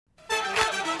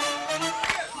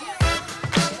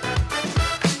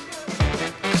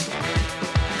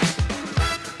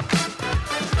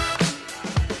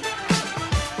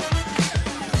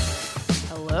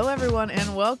everyone,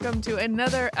 and welcome to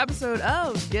another episode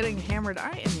of Getting Hammered.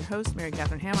 I am your host, Mary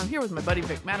Catherine Ham. I'm here with my buddy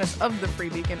Vic Mattis of the Free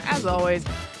Beacon. As always,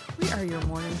 we are your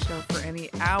morning show for any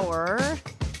hour.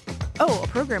 Oh, a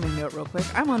programming note real quick.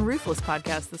 I'm on Ruthless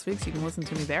Podcast this week, so you can listen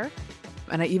to me there.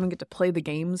 And I even get to play the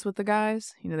games with the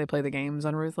guys. You know, they play the games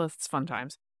on Ruthless. It's fun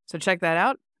times. So check that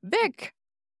out. Vic,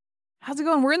 how's it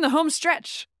going? We're in the home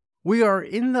stretch. We are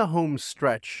in the home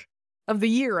stretch. Of the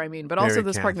year, I mean, but also Mary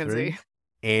this Catherine. pregnancy.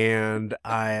 And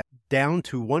I'm down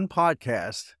to one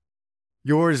podcast,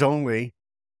 yours only.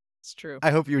 It's true.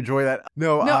 I hope you enjoy that.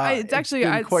 No, it's actually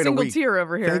a single tier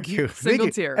over here. Thank you. Single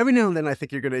Thank you. tier. Every now and then I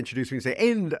think you're going to introduce me and say,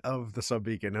 end of the Sub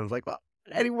Beacon. And I was like, well,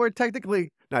 anymore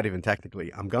technically. Not even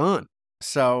technically. I'm gone.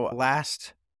 So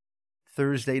last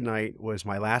Thursday night was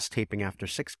my last taping after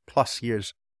 6+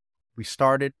 years. We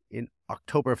started in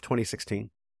October of 2016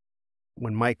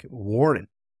 when Mike Warren,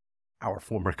 our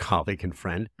former colleague and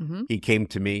friend, he came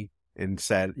to me and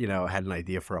said, had an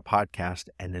idea for a podcast.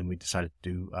 And then we decided to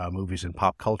do movies and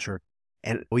pop culture.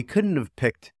 And we couldn't have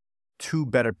picked two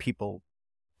better people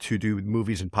to do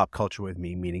movies and pop culture with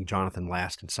me, meaning Jonathan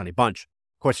Last and Sonny Bunch.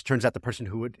 Of course, it turns out the person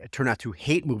who would turn out to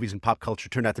hate movies and pop culture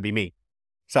turned out to be me.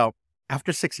 So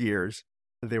after 6 years,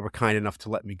 they were kind enough to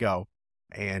let me go.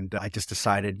 And I just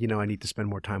decided, I need to spend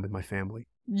more time with my family.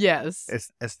 Yes.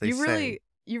 As they say.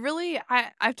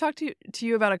 I've talked to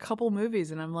you about a couple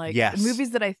movies, and I'm like, yes.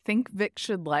 movies that I think Vic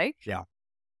should like. Yeah.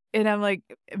 And I'm like,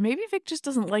 maybe Vic just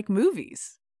doesn't like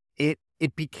movies. It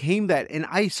became that. And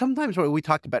I sometimes, when we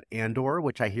talked about Andor,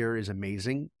 which I hear is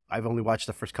amazing. I've only watched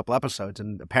the first couple episodes,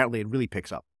 and apparently it really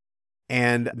picks up.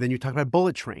 And then you talk about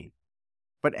Bullet Train.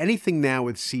 But anything now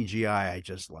with CGI, I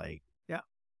just like,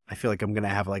 I feel like I'm going to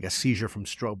have like a seizure from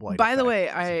strobe light. By the way,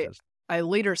 I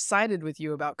later sided with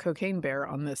you about Cocaine Bear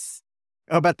on this.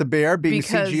 About the bear being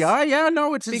CGI? Yeah,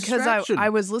 no, it's a distraction. I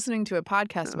was listening to a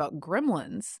podcast about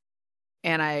gremlins,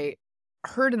 and I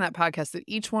heard in that podcast that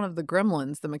each one of the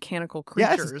gremlins, the mechanical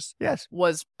creatures,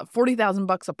 was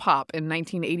 $40,000 a pop in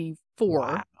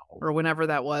 1984 or whenever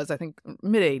that was. I think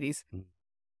mid-'80s.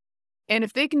 And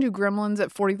if they can do gremlins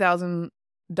at $40,000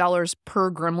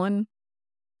 per gremlin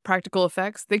practical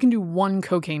effects, they can do one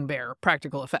Cocaine Bear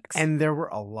practical effects. And there were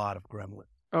a lot of gremlins.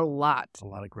 A lot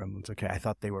of gremlins. Okay, I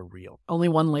thought they were real. Only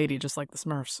one lady, just like the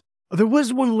Smurfs. Oh, there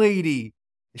was one lady.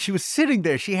 She was sitting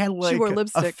there. She had like she wore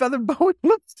lipstick. A feather boa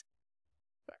lipstick.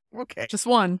 Okay. Just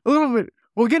one. A little bit.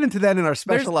 We'll get into that in our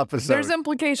special episode. There's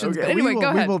implications. Okay, but anyway, go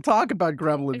ahead. We will talk about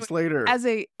gremlins later. As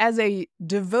a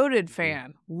devoted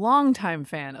fan, longtime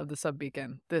fan of the Sub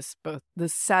Beacon, this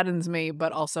saddens me,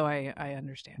 but also I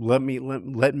understand. Let me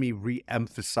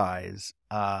reemphasize.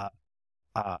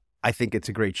 I think it's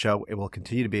a great show. It will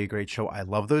continue to be a great show. I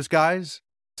love those guys.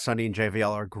 Sonny and JVL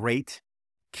are great.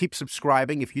 Keep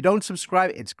subscribing. If you don't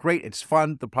subscribe, it's great. It's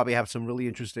fun. They'll probably have some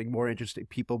really more interesting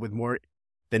people with more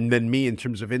than me in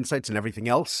terms of insights and everything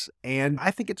else. And I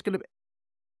think it's going to,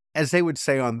 as they would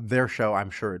say on their show,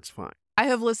 I'm sure it's fine. I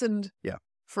have listened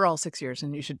for all 6 years,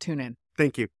 and you should tune in.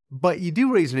 Thank you. But you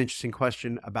do raise an interesting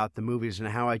question about the movies and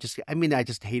how I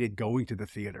just hated going to the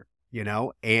theater.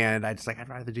 And I'd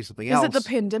rather do something else. Is it the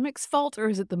pandemic's fault or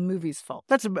is it the movie's fault?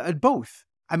 That's both.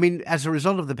 I mean, as a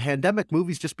result of the pandemic,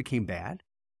 movies just became bad.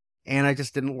 And I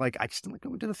just didn't like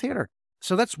going to the theater.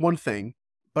 So that's one thing.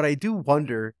 But I do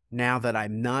wonder now that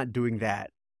I'm not doing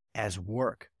that as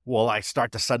work, will I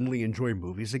start to suddenly enjoy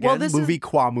movies again?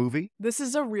 Well, movie. This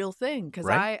is a real thing.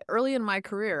 Because early in my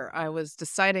career, I was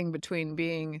deciding between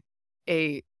being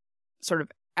a sort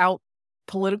of out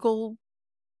political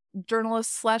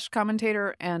journalist /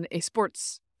 commentator and a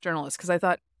sports journalist, because I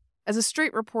thought, as a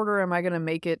straight reporter, am I going to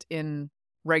make it in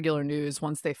regular news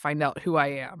once they find out who I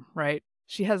am, right?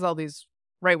 She has all these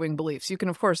right-wing beliefs. You can,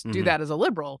 of course, do that as a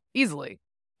liberal easily.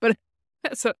 But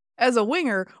as a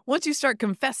winger, once you start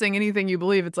confessing anything you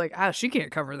believe, it's like, she can't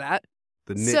cover that.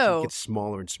 The niche gets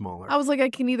smaller and smaller. I was like, I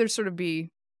can either sort of be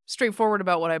straightforward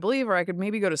about what I believe, or I could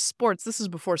maybe go to sports. This is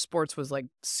before sports was like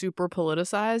super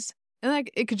politicized. And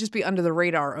it could just be under the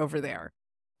radar over there.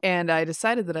 And I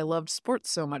decided that I loved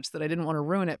sports so much that I didn't want to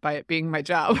ruin it by it being my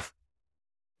job.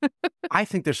 I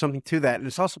think there's something to that. And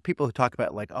it's also people who talk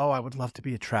about like, I would love to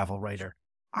be a travel writer.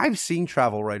 I've seen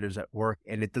travel writers at work,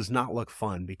 and it does not look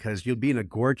fun because you'll be in a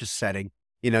gorgeous setting.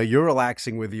 You're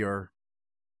relaxing with your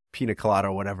pina colada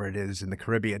or whatever it is in the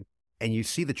Caribbean, and you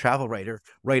see the travel writer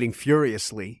writing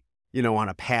furiously, on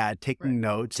a pad, taking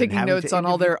notes. Taking notes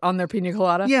on their pina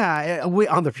colada? Yeah,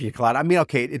 on their pina colada. I mean,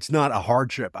 okay, it's not a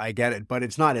hardship. I get it. But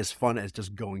it's not as fun as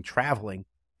just going traveling.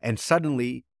 And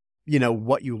suddenly,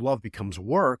 what you love becomes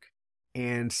work.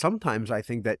 And sometimes I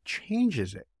think that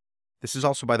changes it. This is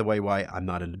also, by the way, why I'm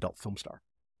not an adult film star.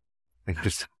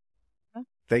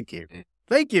 Thank you.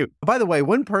 Thank you. By the way,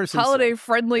 one person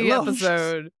holiday-friendly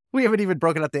episode. We haven't even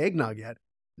broken out the eggnog yet.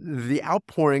 The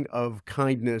outpouring of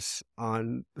kindness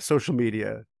on social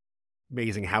media,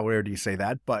 amazing. How rare do you say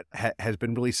that? But has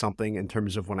been really something in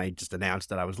terms of when I just announced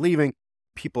that I was leaving.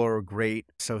 People are great.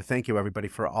 So thank you, everybody,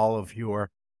 for all of your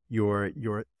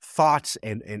thoughts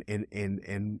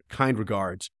and kind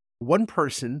regards. One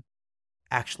person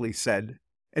actually said,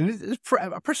 and this is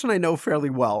a person I know fairly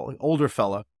well, an older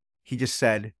fella, he just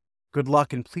said, "Good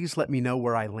luck, and please let me know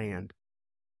where I land."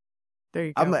 There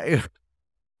you go.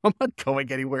 I'm not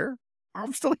going anywhere.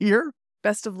 I'm still here.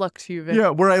 Best of luck to you, Vin. Yeah,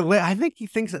 where I land. I think he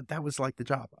thinks that was like the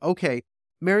job. Okay,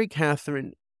 Mary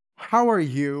Catherine, how are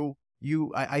you?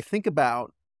 I think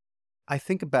about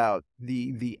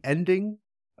the ending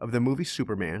of the movie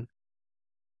Superman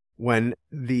when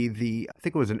the I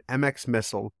think it was an MX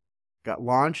missile got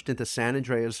launched into San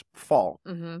Andreas Fault,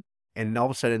 and all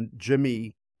of a sudden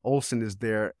Jimmy Olsen is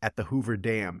there at the Hoover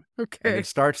Dam, and it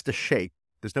starts to shake.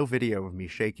 There's no video of me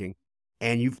shaking,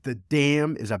 and the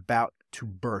dam is about to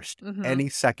burst any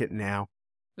second now.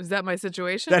 Is that my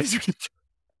situation?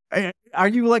 Are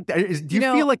you like that? Do you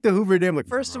feel like the Hoover Dam? Like,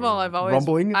 first of all,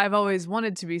 rumbling? I've always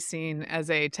wanted to be seen as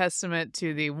a testament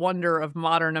to the wonder of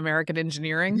modern American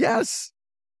engineering. Yes.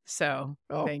 So,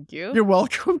 thank you. You're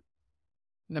welcome.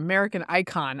 An American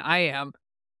icon. I am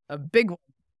a big one.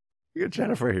 You got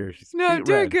Jennifer here. She's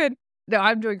doing good. No,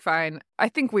 I'm doing fine. I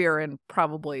think we are in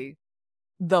probably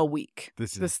the week.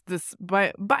 This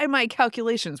by my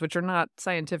calculations, which are not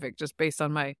scientific, just based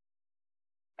on my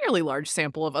fairly large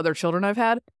sample of other children I've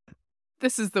had.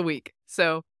 This is the week,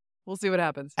 so we'll see what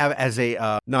happens. As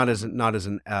a not as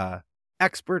an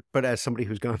expert, but as somebody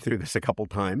who's gone through this a couple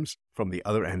times from the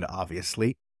other end,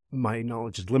 obviously my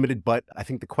knowledge is limited. But I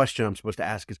think the question I'm supposed to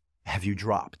ask is, have you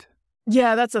dropped?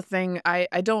 Yeah, that's a thing. I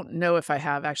don't know if I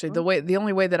have actually. The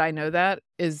only way that I know that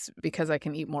is because I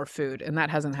can eat more food, and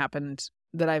that hasn't happened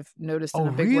that I've noticed in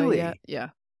a big way yet. Yeah,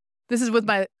 this is with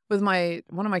my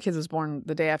one of my kids was born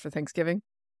the day after Thanksgiving.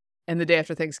 And the day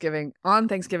after Thanksgiving, on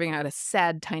Thanksgiving, I had a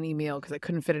sad, tiny meal because I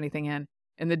couldn't fit anything in.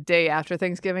 And the day after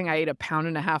Thanksgiving, I ate 1.5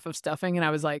 pounds of stuffing. And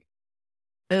I was like,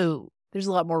 oh, there's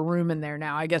a lot more room in there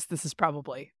now. I guess this is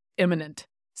probably imminent.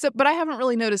 So, but I haven't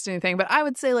really noticed anything. But I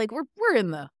would say like we're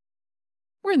in the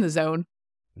zone.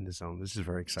 In the zone. This is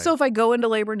very exciting. So if I go into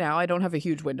labor now, I don't have a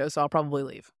huge window, so I'll probably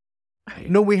leave.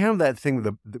 No, we have that thing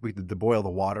the boil the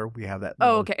water. We have that.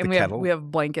 Okay. And we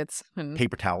have blankets and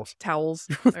paper towels.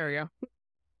 There we go.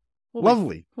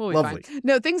 Lovely. We'll be fine.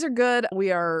 No, things are good.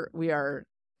 We are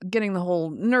getting the whole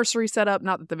nursery set up.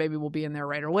 Not that the baby will be in there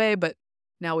right away, but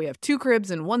now we have 2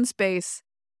 cribs in one space.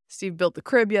 Steve built the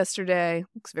crib yesterday.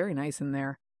 Looks very nice in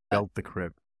there. Built the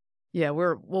crib. Yeah,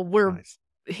 we're nice.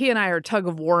 He and I are tug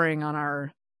of warring on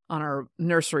our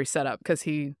nursery setup because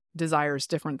he desires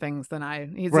different things than I.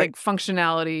 He's like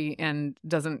functionality and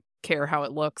doesn't care how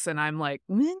it looks, and I'm like,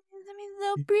 it's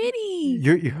so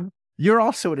pretty. You're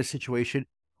also in a situation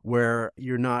where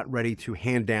you're not ready to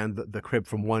hand down the crib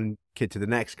from one kid to the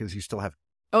next because you still have.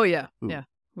 Oh yeah, yeah.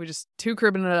 We just 2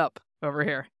 cribbing it up over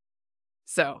here.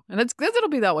 So, and it'll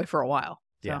be that way for a while.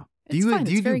 So. Yeah. Do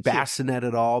you do bassinet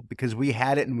at all? Because we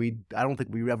had it and I don't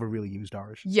think we ever really used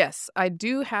ours. Yes, I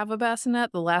do have a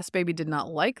bassinet. The last baby did not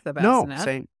like the bassinet. No,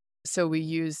 same. So we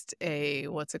used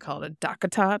what's it called? A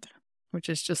DockATot, which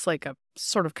is just like a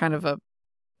sort of kind of a,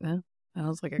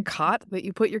 it's like a cot that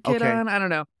you put your kid on. I don't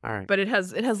know. All right. But it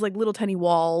has like little tiny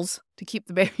walls to keep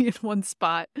the baby in one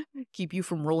spot, keep you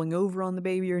from rolling over on the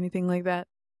baby or anything like that.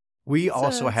 We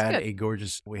also had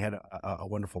a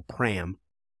wonderful pram.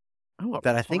 Oh,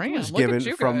 that I think was given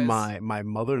from my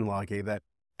mother-in-law gave that.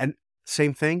 And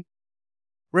same thing.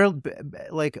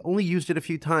 Like only used it a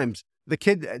few times. The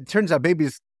kid, it turns out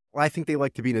babies, I think they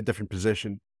like to be in a different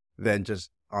position than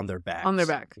just on their backs. On their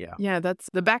back. Yeah. Yeah, that's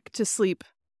the Back to Sleep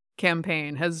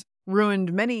campaign has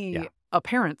ruined many a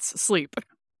parent's sleep.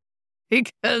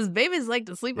 Because babies like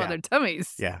to sleep on their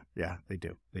tummies. Yeah, they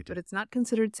do. But it's not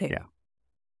considered safe. Yeah.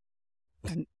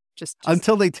 And just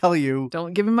until they tell you.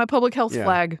 Don't give him my public health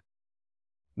flag.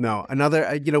 No,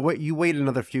 another, you wait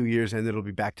another few years and it'll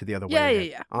be back to the other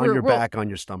way. Yeah. On your back, on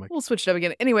your stomach. We'll switch it up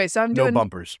again. Anyway, so I'm doing. No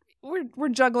bumpers. We're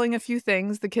juggling a few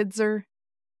things. The kids are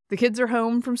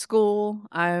home from school.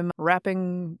 I'm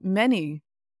wrapping many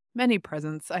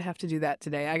presents. I have to do that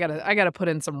today. I gotta put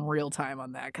in some real time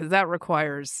on that because that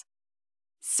requires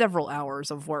several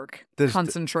hours of work,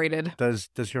 concentrated. Does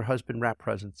your husband wrap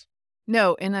presents?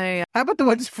 No, How about the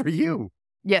ones for you?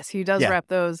 Yes, he does wrap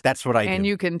those. That's what I do. And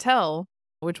you can tell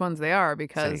which ones they are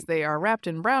because they are wrapped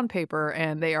in brown paper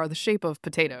and they are the shape of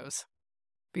potatoes.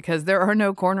 Because there are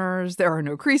no corners, there are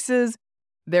no creases,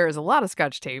 there is a lot of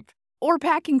Scotch tape or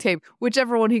packing tape,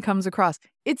 whichever one he comes across.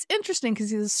 It's interesting because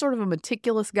he's sort of a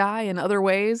meticulous guy in other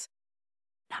ways.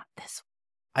 Not this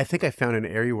one. I think I found an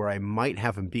area where I might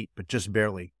have him beat, but just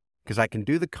barely. Because I can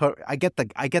do I get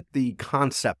the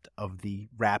concept of the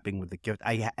wrapping with the gift.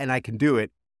 I can do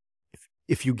it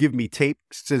if you give me tape,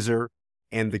 scissor,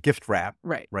 and the gift wrap,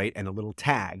 right, and a little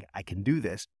tag. I can do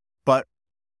this, but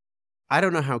I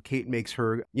don't know how Kate makes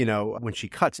her. When she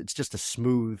cuts, it's just a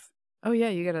smooth. Oh yeah,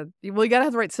 you gotta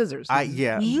have the right scissors.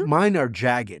 Mine are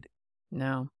jagged.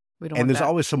 No, we don't. And there's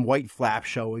always some white flap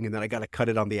showing, and then I got to cut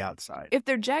it on the outside. If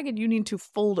they're jagged, you need to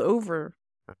fold over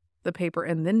the paper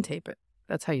and then tape it.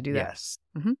 That's how you do that. Yes.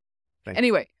 Mm-hmm.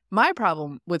 Anyway, my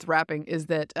problem with wrapping is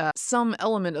that some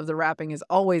element of the wrapping is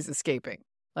always escaping.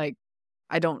 Like,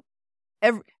 I don't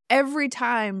every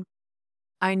time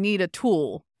I need a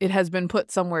tool, it has been put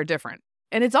somewhere different,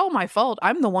 and it's all my fault.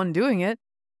 I'm the one doing it.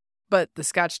 But the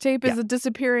Scotch tape is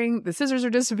disappearing. The scissors are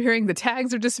disappearing. The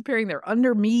tags are disappearing. They're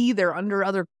under me. They're under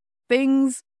other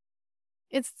things.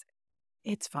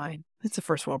 It's fine. It's a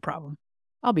first world problem.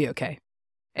 I'll be okay.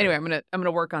 Anyway, I'm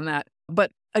gonna work on that.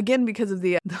 But again, because of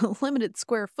the limited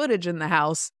square footage in the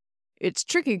house, it's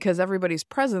tricky because everybody's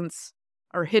presents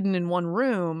are hidden in one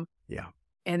room. Yeah.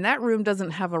 And that room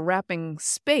doesn't have a wrapping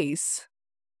space.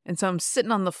 And so I'm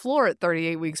sitting on the floor at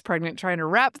 38 weeks pregnant trying to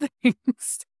wrap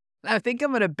things. I think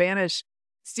I'm going to banish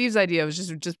Steve's idea was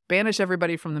just banish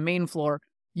everybody from the main floor,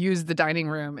 use the dining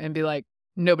room, and be like,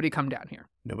 nobody come down here.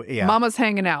 Nobody, yeah. Mama's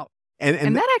hanging out.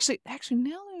 And that actually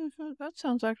now that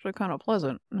sounds actually kind of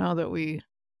pleasant now that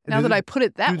I put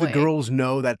it that way. Do the girls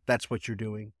know that that's what you're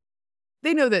doing?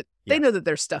 They know that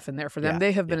there's stuff in there for them.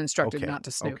 They have been instructed not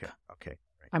to snoop. Okay.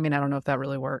 Right. I mean, I don't know if that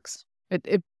really works.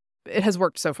 It has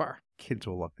worked so far. Kids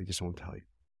will look. They just won't tell you.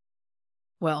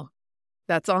 Well,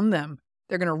 that's on them.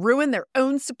 They're going to ruin their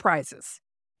own surprises.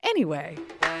 Anyway.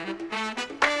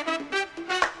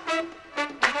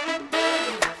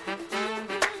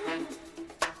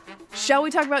 Shall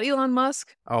we talk about Elon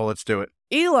Musk? Oh, let's do it.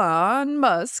 Elon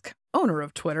Musk, owner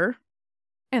of Twitter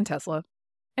and Tesla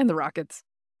and the Rockets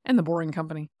and the Boring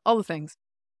Company, all the things.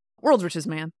 World's richest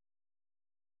man.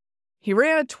 He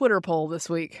ran a Twitter poll this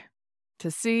week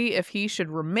to see if he should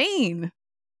remain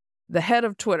the head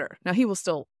of Twitter. Now, he will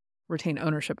still retain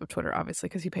ownership of Twitter, obviously,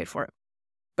 because he paid for it.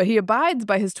 But he abides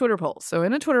by his Twitter poll. So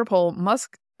in a Twitter poll,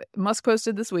 Musk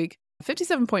posted this week,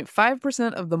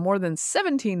 57.5% of the more than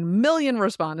 17 million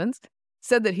respondents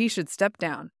said that he should step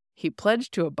down. He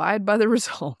pledged to abide by the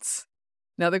results.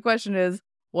 Now the question is,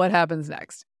 what happens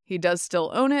next? He does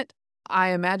still own it.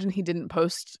 I imagine he didn't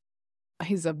post.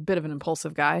 He's a bit of an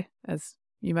impulsive guy, as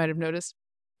you might have noticed.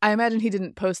 I imagine he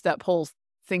didn't post that poll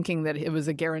thinking that it was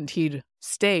a guaranteed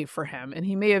stay for him, and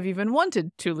he may have even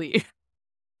wanted to leave.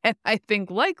 And I think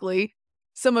likely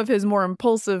some of his more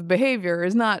impulsive behavior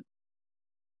is not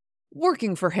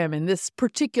working for him in this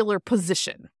particular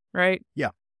position, right? Yeah.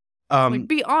 Like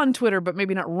be on Twitter, but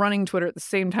maybe not running Twitter at the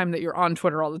same time that you're on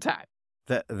Twitter all the time.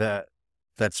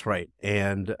 That's right.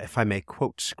 And if I may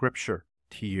quote scripture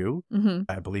to you,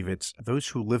 I believe it's those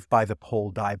who live by the pole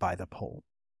die by the pole.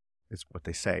 Is what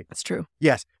they say. That's true.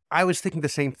 Yes. I was thinking the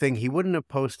same thing. He wouldn't have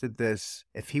posted this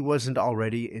if he wasn't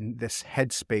already in this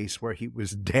headspace where he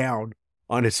was down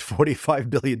on his $45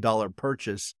 billion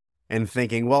purchase and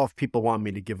thinking, well, if people want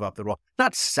me to give up the role,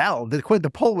 not sell. The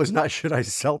poll was not, should I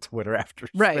sell Twitter after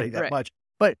spending that much?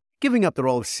 But giving up the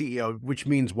role of CEO, which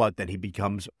means what? That he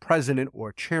becomes president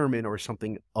or chairman or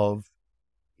something of,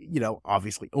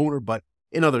 obviously owner, but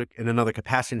in another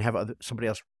capacity and have somebody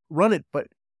else run it. But,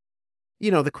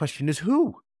 the question is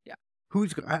who? Yeah.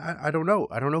 I don't know.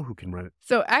 I don't know who can run it.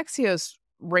 So Axios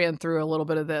ran through a little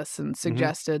bit of this and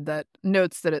suggested that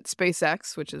notes that at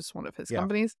SpaceX, which is one of his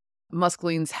companies, Musk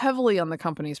leans heavily on the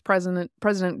company's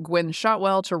President Gwynne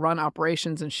Shotwell to run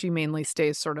operations, and she mainly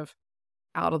stays sort of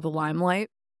out of the limelight.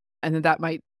 And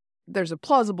there's a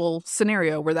plausible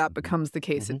scenario where that becomes the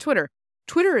case at Twitter.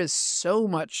 Twitter is so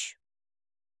much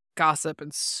gossip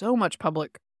and so much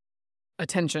public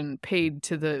attention paid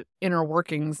to the inner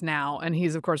workings now. And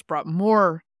he's, of course, brought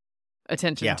more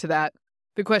attention to that.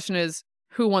 The question is,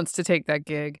 who wants to take that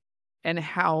gig and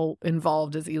how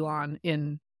involved is Elon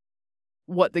in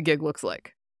what the gig looks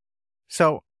like?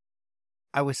 So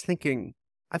I was thinking,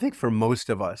 I think for most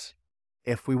of us,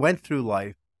 if we went through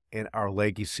life and our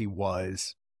legacy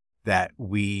was that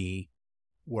we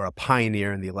were a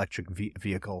pioneer in the electric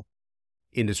vehicle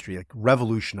industry, like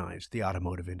revolutionized the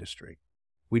automotive industry,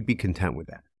 we'd be content with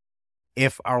that.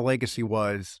 If our legacy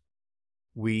was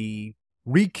we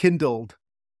rekindled,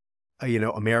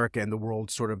 America and the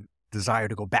world's sort of desire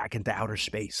to go back into outer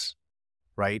space,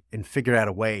 right, and figure out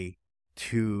a way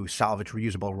to salvage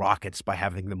reusable rockets by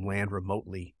having them land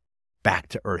remotely back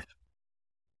to Earth.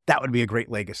 That would be a great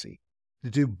legacy. To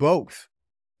do both.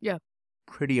 Yeah.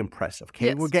 Pretty impressive. Okay,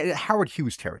 yes. We're getting Howard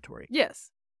Hughes territory.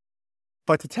 Yes.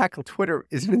 But to tackle Twitter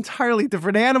is an entirely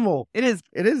different animal. It is.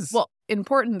 It is. Well,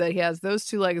 important that he has those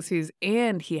two legacies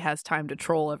and he has time to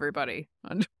troll everybody.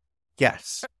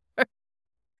 Yes.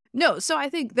 No, so I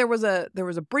think there was a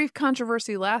brief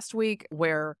controversy last week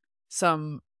where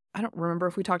I don't remember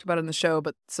if we talked about it in the show,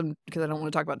 but because I don't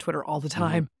want to talk about Twitter all the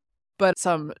time, but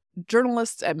some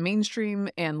journalists at mainstream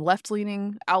and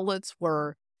left-leaning outlets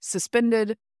were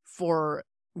suspended for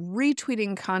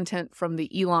retweeting content from the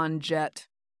Elon Jet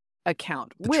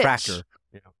account. The tracker.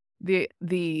 Yeah.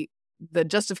 The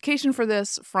justification for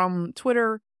this from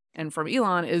Twitter and from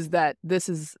Elon is that this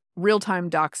is real-time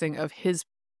doxing of his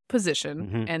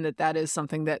position and that is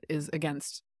something that is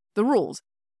against the rules.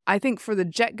 I think for the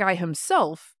jet guy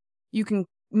himself, you can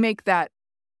make that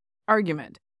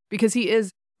argument because he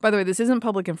is, by the way, this isn't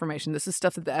public information. This is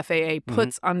stuff that the FAA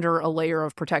puts under a layer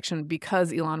of protection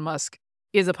because Elon Musk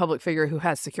is a public figure who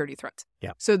has security threats.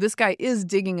 Yeah. So this guy is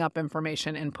digging up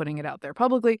information and putting it out there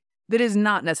publicly that is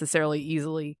not necessarily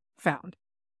easily found.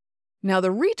 Now,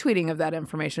 the retweeting of that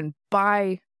information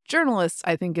by journalists,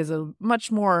 I think, is a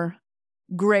much more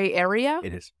gray area.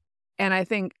 It is. And I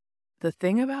think the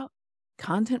thing about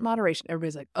content moderation,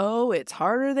 everybody's like, oh, it's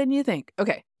harder than you think.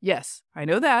 Okay, yes, I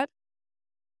know that.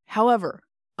 However,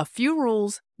 a few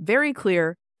rules, very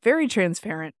clear, very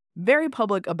transparent, very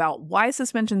public about why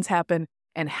suspensions happen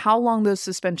and how long those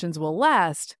suspensions will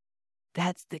last.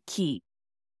 That's the key.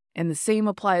 And the same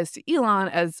applies to Elon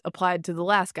as applied to the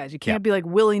last guys. You can't be like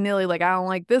willy-nilly, like, I don't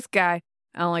like this guy.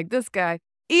 I don't like this guy.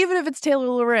 Even if it's Taylor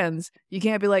Lorenz, you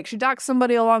can't be like, she doxed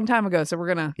somebody a long time ago, so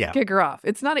we're going to kick her off.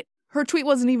 It's not, her tweet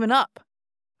wasn't even up.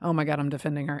 Oh my God, I'm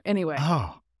defending her. Anyway,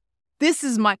 this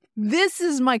is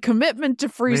my commitment to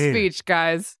free speech,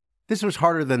 guys. This was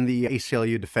harder than the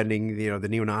ACLU defending, the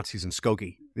neo-Nazis in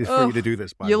Skokie. It's for you to do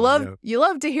this, by the way. You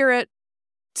love to hear it.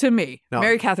 To me, no,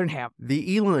 Mary Catherine Ham.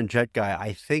 The Elon Jet guy,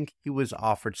 I think he was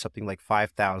offered something like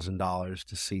 $5,000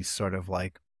 to see sort of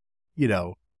like,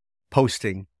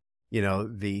 posting,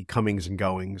 the comings and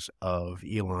goings of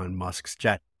Elon Musk's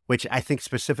jet, which I think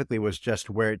specifically was just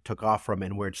where it took off from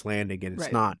and where it's landing. And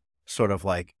it's not sort of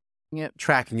like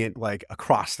tracking it like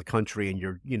across the country and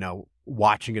you're,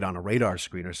 watching it on a radar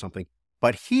screen or something.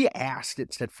 But he asked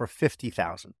it said for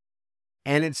 $50,000.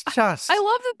 And it's just... I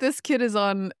love that this kid is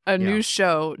on a news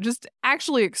show just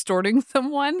actually extorting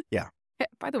someone. Yeah. Hey,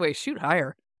 by the way, shoot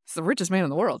higher. He's the richest man in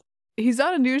the world. He's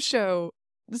on a news show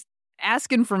just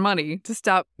asking for money to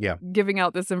stop giving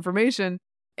out this information.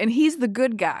 And he's the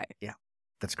good guy. Yeah.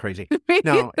 That's crazy.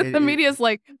 The media's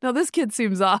like, no, this kid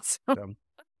seems awesome.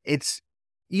 It's...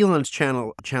 Elon's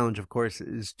challenge, of course,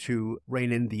 is to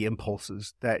rein in the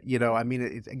impulses that,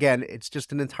 it's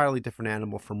just an entirely different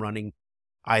animal from running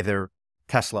either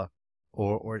Tesla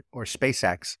or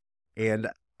SpaceX. And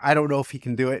I don't know if he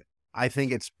can do it. I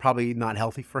think it's probably not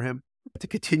healthy for him to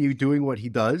continue doing what he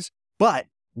does. But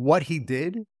what he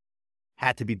did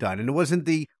had to be done. And it wasn't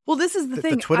this is the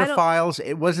thing. The Twitter files,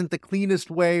 it wasn't the cleanest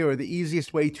way or the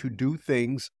easiest way to do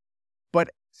things. But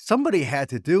somebody had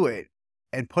to do it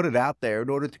and put it out there in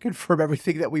order to confirm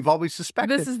everything that we've always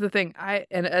suspected. This is the thing.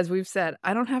 And as we've said,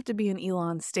 I don't have to be an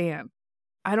Elon stan.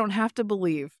 I don't have to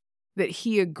believe that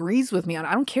he agrees with me on.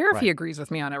 I don't care if he agrees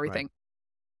with me on everything.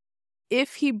 Right.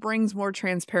 If he brings more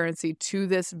transparency to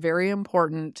this very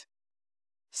important,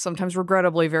 sometimes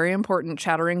regrettably very important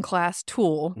chattering class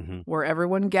tool where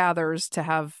everyone gathers to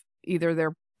have either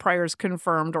their priors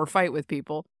confirmed or fight with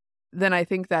people, then I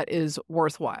think that is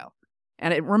worthwhile.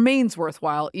 And it remains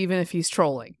worthwhile even if he's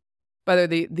trolling. By the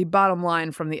way, the bottom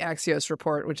line from the Axios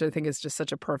report, which I think is just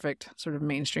such a perfect sort of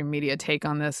mainstream media take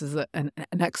on this, is an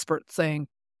expert saying,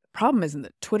 the problem isn't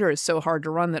that Twitter is so hard to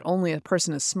run that only a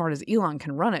person as smart as Elon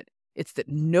can run it. It's that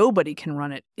nobody can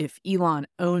run it if Elon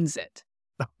owns it.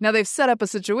 Now, they've set up a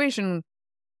situation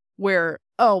where,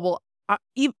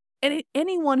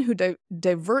 anyone who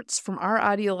diverts from our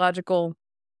ideological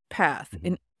path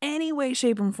in any way,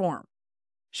 shape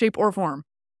or form,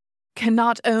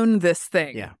 cannot own this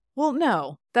thing. Yeah. Well,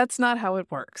 no, that's not how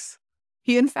it works.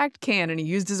 He, in fact, can, and he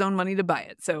used his own money to buy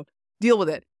it. So deal with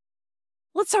it.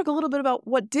 Let's talk a little bit about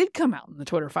what did come out in the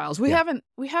Twitter files. We haven't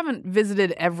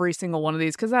visited every single one of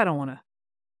these because I don't want to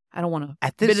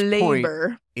at this belabor.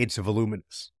 Point, it's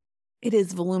voluminous. It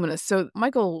is voluminous. So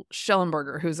Michael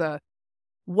Schellenberger, he's a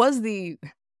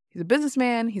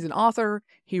businessman, he's an author,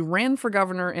 he ran for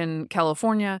governor in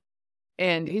California,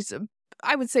 and he's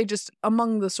I would say just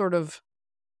among the sort of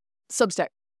Substack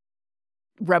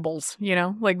rebels,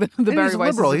 like the And Bari he's a Weisses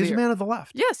liberal. of the He's a year. man of the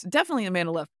left. Yes, definitely a man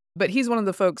of left. But he's one of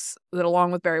the folks that,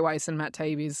 along with Bari Weiss and Matt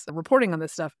Taibbi's reporting on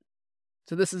this stuff.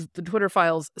 So this is the Twitter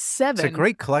Files 7. It's a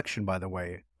great collection, by the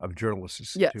way, of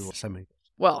journalists Yes. to semi.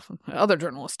 Well, other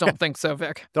journalists don't think so,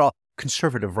 Vic. They're all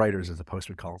conservative writers, as the Post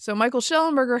would call them. So Michael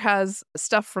Schellenberger has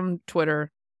stuff from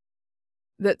Twitter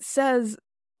that says,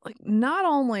 not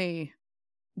only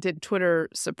did Twitter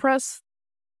suppress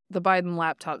the Biden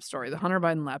laptop story, the Hunter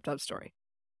Biden laptop story,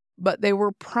 but they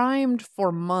were primed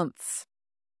for months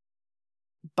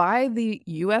by the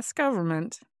U.S.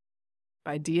 government,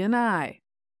 by DNI,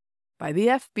 by the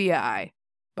FBI,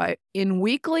 in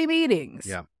weekly meetings,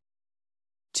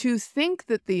 to think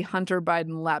that the Hunter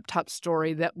Biden laptop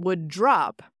story that would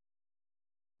drop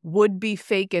would be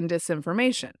fake and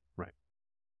disinformation. Right.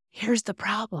 Here's the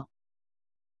problem.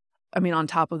 I mean, on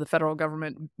top of the federal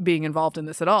government being involved in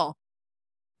this at all,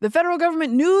 the federal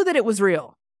government knew that it was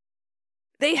real.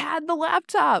 They had the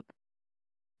laptop.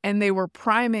 And they were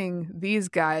priming these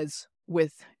guys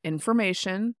with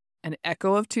information, an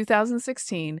echo of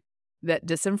 2016, that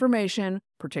disinformation,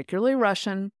 particularly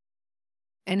Russian,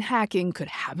 and hacking could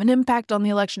have an impact on the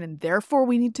election, and therefore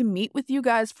we need to meet with you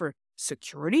guys for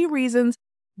security reasons.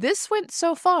 This went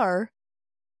so far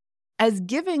as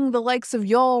giving the likes of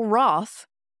Yoel Roth,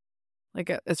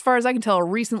 as far as I can tell, a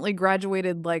recently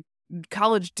graduated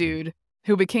college dude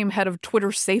who became head of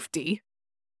Twitter safety,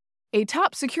 a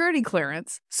top security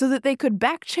clearance so that they could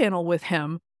back-channel with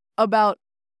him about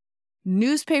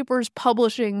newspapers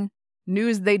publishing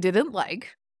news they didn't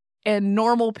like and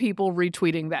normal people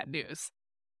retweeting that news.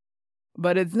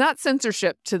 But it's not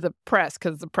censorship to the press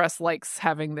because the press likes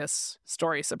having this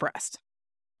story suppressed.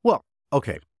 Well,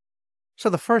 okay. So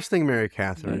the first thing, Mary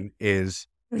Catherine, is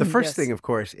the first thing, of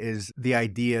course, is the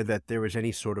idea that there was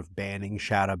any sort of banning,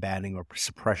 shadow banning, or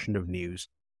suppression of news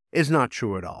is not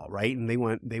true at all, right? And they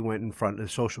went in front of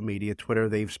social media, Twitter.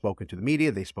 They've spoken to the media.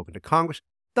 They've spoken to Congress.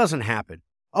 Doesn't happen.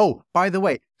 Oh, by the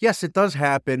way, yes, it does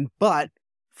happen, but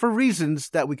for reasons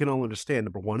that we can all understand.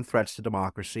 Number one, threats to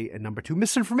democracy, and number two,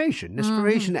 misinformation.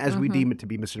 Misinformation as we deem it to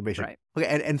be misinformation. Right.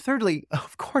 Okay, and thirdly,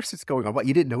 of course, it's going on. What,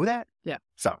 you didn't know that? Yeah.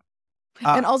 So,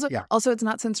 and also, it's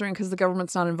not censoring because the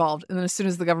government's not involved. And then as soon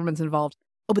as the government's involved,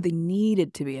 but they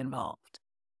needed to be involved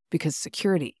because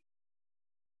security.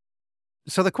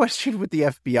 So the question with the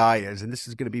FBI is, and this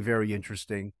is going to be very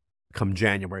interesting come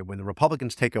January when the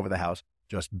Republicans take over the House,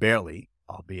 just barely,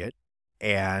 albeit,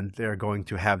 and they're going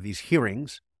to have these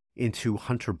hearings into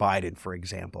Hunter Biden, for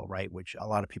example, right, which a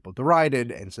lot of people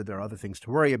derided and said there are other things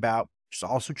to worry about, which is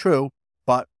also true.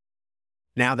 But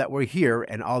now that we're here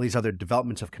and all these other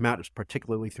developments have come out,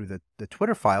 particularly through the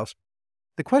Twitter files,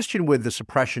 the question with the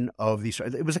suppression of these,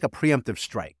 it was like a preemptive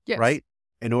strike, right?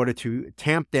 In order to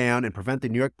tamp down and prevent the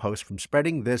New York Post from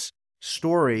spreading this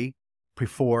story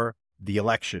before the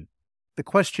election. The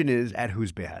question is, at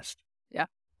whose behest? Yeah.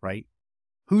 Right?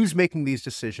 Who's making these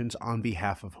decisions on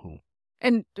behalf of whom?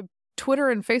 And Twitter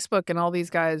and Facebook and all these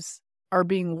guys are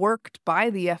being worked by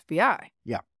the FBI.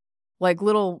 Yeah. Like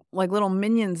little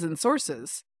minions and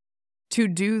sources to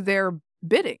do their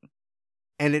bidding.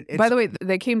 And by the way,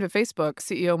 they came to Facebook.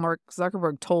 CEO Mark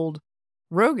Zuckerberg told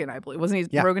Rogan, I believe.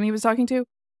 Wasn't he Rogan he was talking to?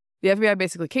 The FBI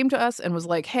basically came to us and was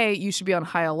like, hey, you should be on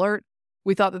high alert.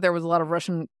 We thought that there was a lot of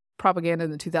Russian propaganda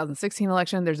in the 2016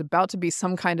 election. There's about to be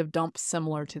some kind of dump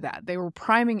similar to that. They were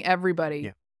priming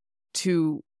everybody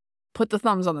to put the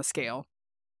thumbs on the scale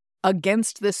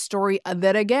against this story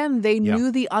that, again, they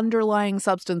knew the underlying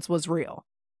substance was real.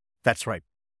 That's right.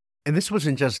 And this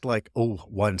wasn't just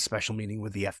one special meeting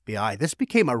with the FBI. This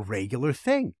became a regular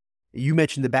thing. You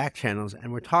mentioned the back channels,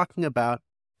 and we're talking about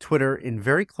Twitter in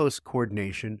very close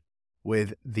coordination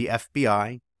with the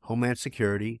FBI, Homeland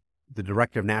Security, the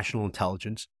Director of National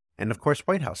Intelligence, and, of course,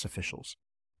 White House officials.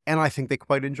 And I think they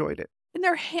quite enjoyed it. And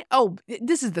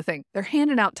this is the thing. They're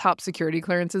handing out top security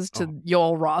clearances to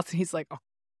Yoel Roth. He's like, oh,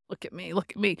 look at me.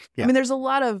 Yeah. I mean, there's a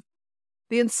lot of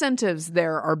the incentives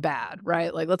there are bad,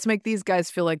 right? Like, let's make these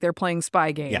guys feel like they're playing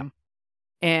spy game. Yeah.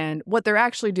 And what they're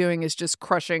actually doing is just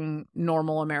crushing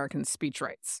normal American speech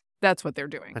rights. That's what they're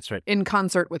doing. That's right. In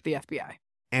concert with the FBI.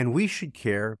 And we should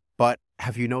care, but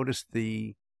have you noticed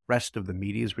the rest of the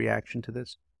media's reaction to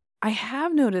this? I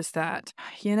have noticed that.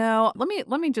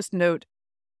 Let me just note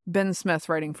Ben Smith,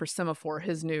 writing for Semaphore,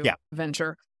 his new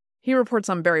venture. He reports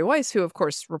on Bari Weiss, who, of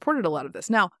course, reported a lot of this.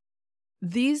 Now,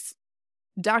 these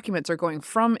documents are going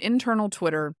from internal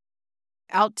Twitter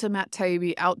out to Matt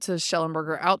Taibbi, out to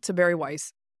Schellenberger, out to Bari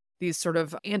Weiss, these sort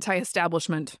of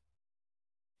anti-establishment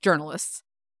journalists,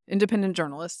 independent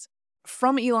journalists,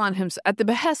 from Elon himself, at the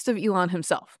behest of Elon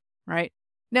himself, right?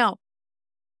 Now,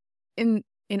 in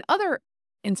other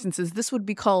instances, this would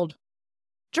be called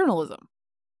journalism,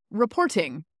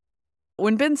 reporting.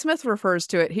 When Ben Smith refers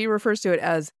to it, he refers to it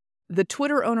as the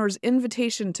Twitter owner's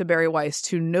invitation to Bari Weiss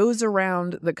to nose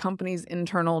around the company's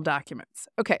internal documents.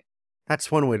 Okay.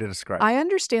 That's one way to describe it. I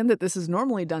understand that this is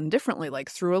normally done differently, like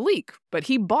through a leak, but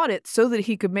he bought it so that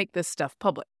he could make this stuff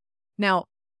public. Now,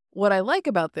 what I like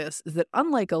about this is that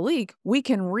unlike a leak, we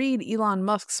can read Elon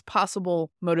Musk's possible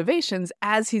motivations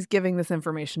as he's giving this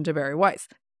information to Bari Weiss.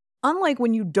 Unlike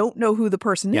when you don't know who the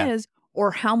person is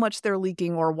or how much they're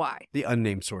leaking or why. The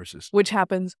unnamed sources. Which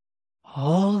happens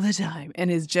all the time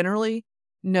and is generally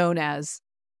known as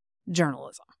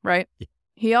journalism, right? Yeah.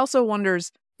 He also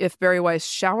wonders if Bari Weiss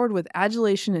showered with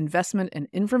adulation, investment, and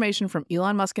information from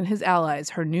Elon Musk and his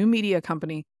allies, her new media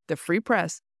company, the Free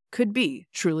Press, could be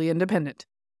truly independent.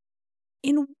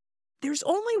 There's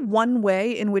only one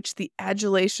way in which the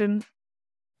adulation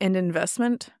and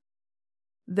investment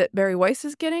that Bari Weiss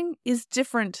is getting is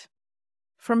different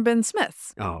from Ben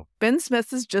Smith's. Oh. Ben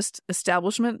Smith's is just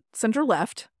establishment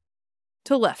center-left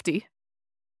to lefty,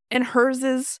 and hers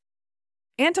is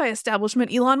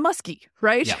anti-establishment Elon Musky,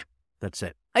 right? Yeah, that's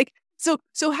it. Like, so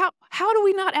how do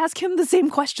we not ask him the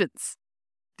same questions?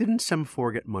 Didn't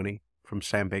Semaphore get money from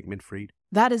Sam Bankman-Fried?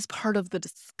 That is part of the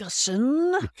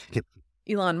discussion.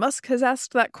 Elon Musk has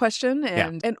asked that question,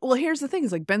 and well, here's the thing: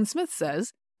 is like Ben Smith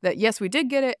says that yes, we did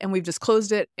get it, and we've just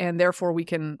closed it, and therefore we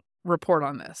can report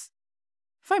on this.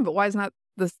 Fine, but why is not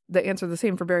the answer the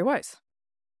same for Bari Weiss?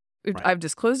 Right. I've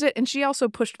disclosed it, and she also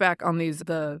pushed back on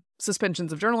the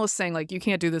suspensions of journalists, saying like you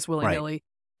can't do this willy-nilly. Right.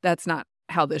 That's not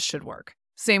how this should work.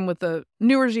 Same with the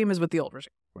new regime as with the old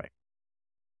regime. Right.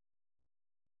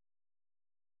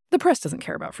 The press doesn't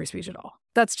care about free speech at all.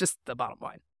 That's just the bottom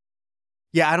line.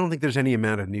 Yeah, I don't think there's any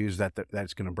amount of news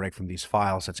that's going to break from these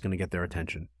files that's going to get their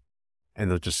attention. And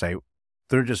they'll just say,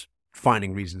 they're just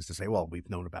finding reasons to say, well, we've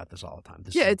known about this all the time.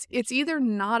 It's either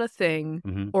not a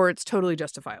thing or it's totally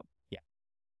justifiable. Yeah.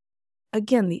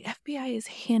 Again, the FBI is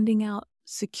handing out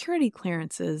security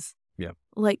clearances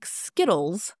like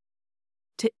Skittles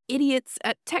to idiots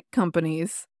at tech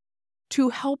companies to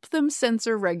help them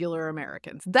censor regular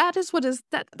Americans. That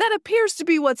appears to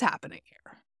be what's happening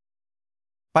here.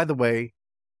 By the way,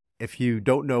 if you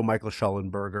don't know Michael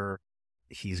Shellenberger,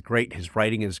 he's great. His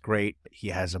writing is great. He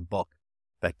has a book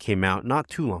that came out not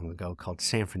too long ago called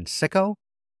San Francisco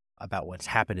about what's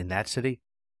happened in that city.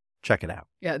 Check it out.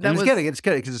 Yeah, it's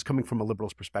good because it's coming from a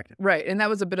liberal's perspective. Right, and that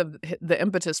was a bit of the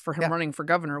impetus for him running for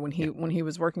governor when he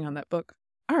was working on that book.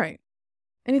 All right.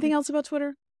 Anything else about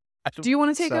Twitter? Do you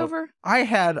want to take over? I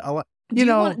had a lot. Do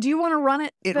you want to run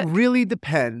it? It really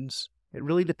depends. It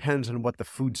really depends on what the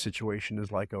food situation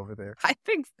is like over there. I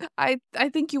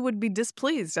think you would be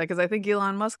displeased because I think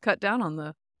Elon Musk cut down on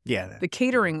the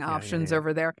catering options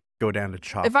over there. Go down to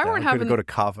Chop. If I weren't having go to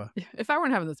Kava. If I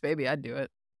weren't having this baby, I'd do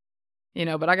it.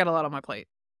 But I got a lot on my plate,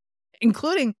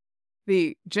 including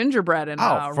the gingerbread and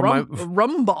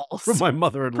rum balls from my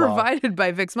mother-in-law, provided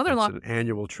by Vic's mother-in-law. It's an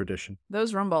annual tradition.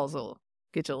 Those rum balls will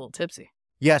get you a little tipsy.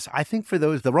 Yes, I think for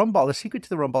those, the rum ball, the secret to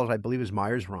the rum balls, I believe, is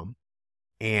Myers rum.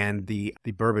 And the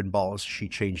bourbon balls, she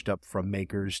changed up from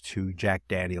Makers to Jack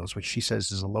Daniels, which she says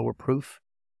is a lower proof.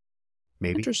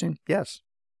 Maybe. Interesting. Yes.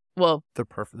 Well, they're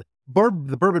perfect.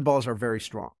 The bourbon balls are very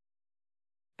strong.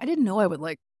 I didn't know I would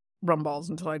like rum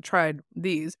balls until I tried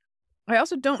these. I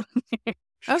also don't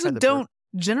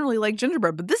generally like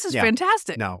gingerbread, but this is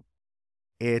fantastic. No,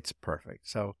 it's perfect.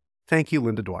 So thank you,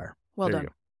 Linda Dwyer. Well done.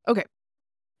 Okay.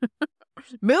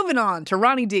 Moving on to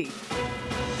Ronnie D.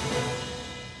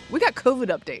 We got COVID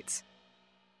updates.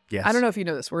 Yes. I don't know if you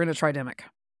know this. We're in a tridemic.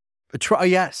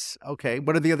 Yes. Okay.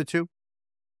 What are the other two?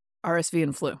 RSV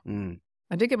and flu.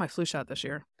 I did get my flu shot this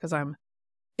year because I'm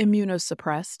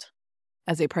immunosuppressed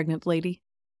as a pregnant lady.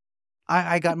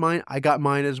 I got mine. I got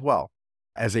mine as well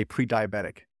as a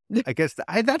pre-diabetic. I guess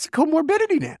that's a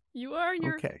comorbidity now. You are.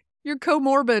 Okay. You're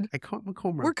comorbid. I'm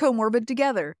comorbid. We're comorbid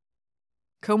together.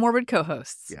 Comorbid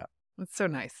co-hosts. Yeah. That's so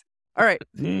nice. All right.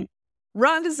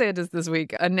 Ron DeSantis this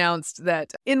week announced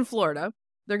that in Florida,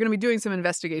 they're going to be doing some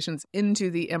investigations into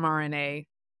the mRNA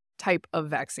type of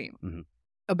vaccine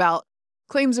about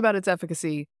claims about its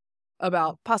efficacy,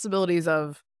 about possibilities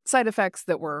of side effects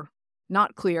that were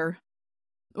not clear.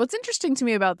 What's interesting to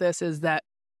me about this is that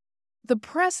the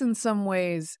press in some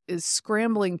ways is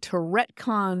scrambling to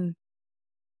retcon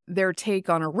their take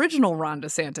on original Ron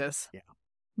DeSantis. Yeah.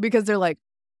 Because they're like,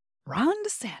 Ron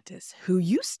DeSantis, who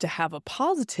used to have a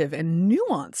positive and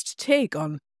nuanced take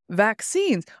on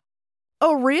vaccines.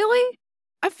 Oh, really?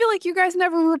 I feel like you guys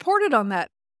never reported on that.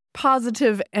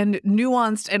 positive and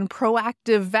nuanced and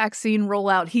proactive vaccine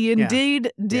rollout he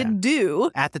indeed did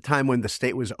do. At the time when the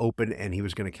state was open and he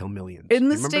was going to kill millions. In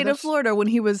the state of Florida, when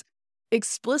he was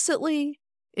explicitly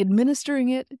administering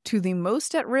it to the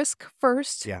most at risk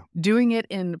first, doing it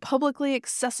in publicly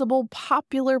accessible,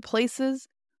 popular places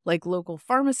like local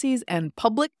pharmacies and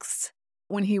Publix,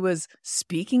 when he was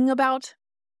speaking about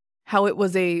how it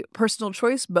was a personal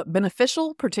choice but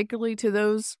beneficial, particularly to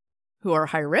those who are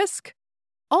high risk.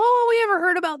 All we ever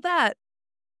heard about that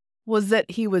was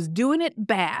that he was doing it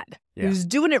bad. He was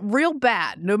doing it real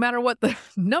bad. No matter what the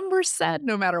numbers said,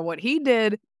 no matter what he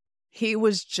did, he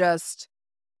was just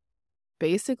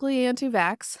basically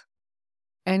anti-vax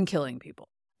and killing people.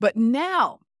 But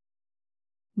now,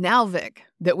 Vic,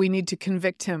 that we need to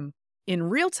convict him in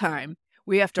real time,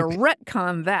 we have to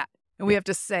retcon that. And we have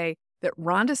to say that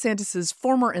Ron DeSantis'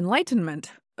 former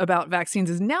enlightenment about vaccines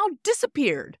has now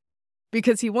disappeared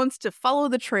because he wants to follow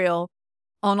the trail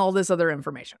on all this other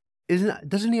information.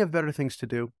 Doesn't he have better things to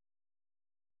do?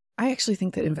 I actually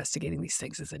think that investigating these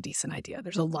things is a decent idea.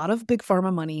 There's a lot of big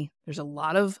pharma money. There's a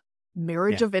lot of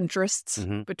marriage of interests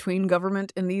between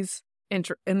government and these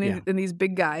these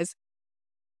big guys.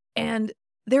 And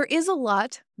there is a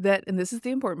lot that, and this is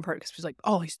the important part, because he's like,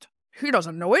 oh, he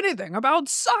doesn't know anything about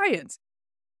science.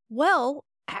 Well,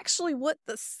 actually, what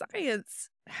the science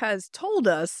has told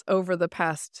us over the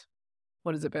past,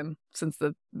 what has it been, since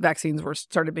the vaccines were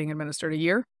started being administered, a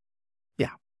year?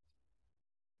 Yeah.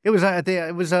 It was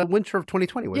winter of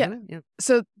 2020, wasn't it? Yeah.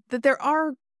 So that there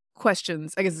are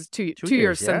questions, I guess it's two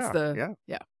years since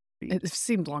it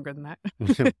seemed longer than that.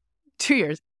 2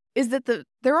 years, is that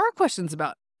there are questions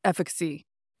about efficacy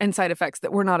and side effects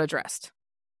that were not addressed.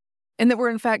 And that were,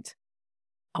 in fact,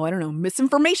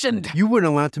 misinformation. You weren't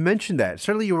allowed to mention that.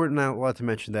 Certainly you weren't allowed to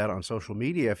mention that on social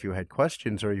media if you had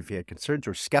questions or if you had concerns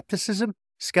or skepticism.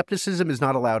 Skepticism is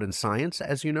not allowed in science,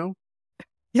 as you know.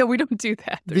 Yeah, we don't do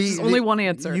that. There's only one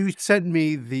answer. You sent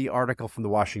me the article from the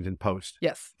Washington Post.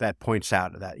 Yes. That points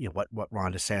out that, what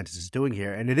Ron DeSantis is doing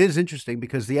here. And it is interesting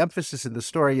because the emphasis in the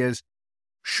story is,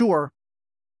 sure,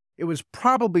 it was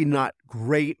probably not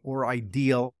great or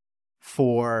ideal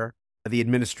for the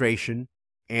administration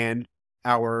and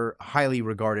our highly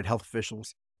regarded health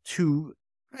officials to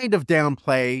kind of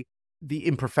downplay the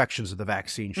imperfections of the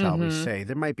vaccine, shall we say.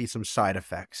 There might be some side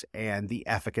effects and the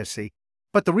efficacy.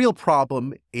 But the real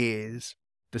problem is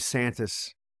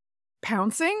DeSantis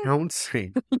pouncing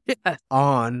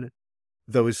on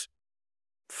those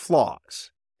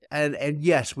flaws. And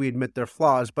yes, we admit they're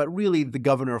flaws, but really the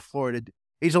governor of Florida,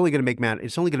 it's only going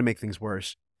to make things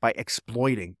worse by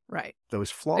exploiting those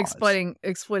flaws. Exploiting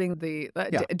the,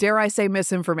 dare I say,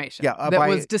 misinformation that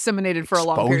was disseminated for a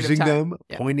long period of time. Exposing them,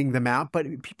 pointing them out.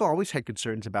 But people always had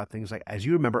concerns about things like, as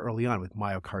you remember early on with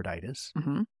myocarditis.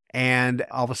 And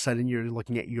all of a sudden you're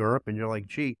looking at Europe and you're like,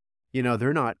 gee,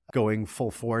 they're not going full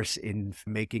force in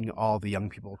making all the young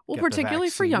people Well, particularly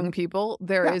for young people,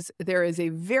 there is a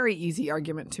very easy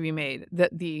argument to be made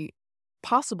that the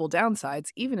possible downsides,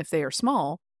 even if they are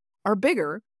small, are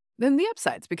bigger than the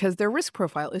upsides because their risk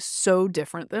profile is so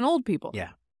different than old people. Yeah.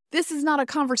 This is not a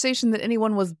conversation that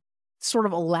anyone was sort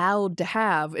of allowed to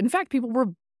have. In fact, people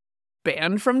were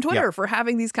banned from Twitter for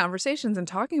having these conversations and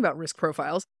talking about risk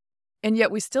profiles. And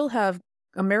yet we still have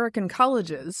American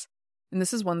colleges, and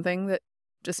this is one thing that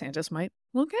DeSantis might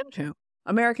look into,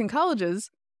 American colleges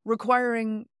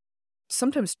requiring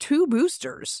sometimes 2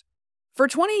 boosters for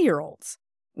 20-year-olds,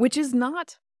 which is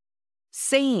not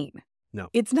sane. No.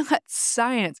 It's not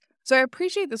science. So I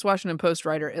appreciate this Washington Post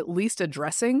writer at least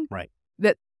addressing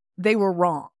that they were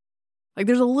wrong. Like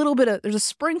there's a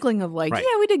sprinkling of like,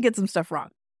 yeah, we did get some stuff wrong.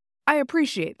 I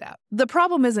appreciate that. The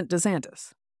problem isn't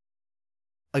DeSantis.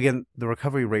 Again, the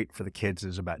recovery rate for the kids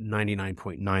is about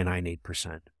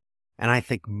 99.998%. And I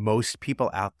think most people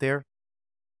out there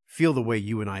feel the way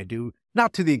you and I do,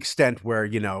 not to the extent where,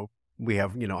 we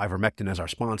have, ivermectin as our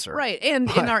sponsor. Right.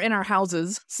 And in our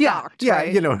houses stocked. Yeah,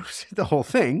 right? The whole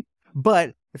thing.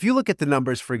 But if you look at the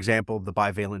numbers, for example, the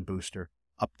bivalent booster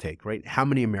uptake, right? How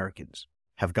many Americans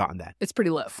have gotten that? It's pretty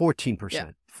low. 14%.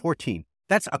 Yeah. 14.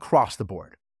 That's across the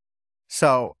board.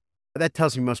 So that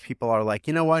tells me most people are like,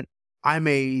 you know what? I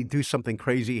may do something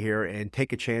crazy here and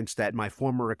take a chance that my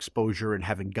former exposure and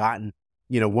having gotten,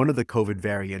 one of the COVID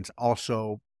variants,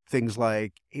 also things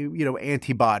like,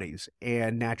 antibodies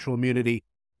and natural immunity,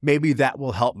 maybe that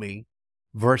will help me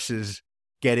versus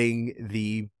getting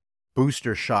the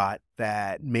booster shot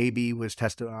that maybe was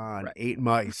tested on 8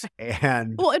 mice.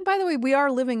 And well, and by the way, we are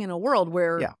living in a world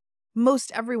where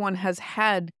most everyone has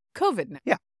had COVID now.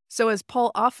 Yeah. So as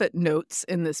Paul Offit notes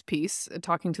in this piece,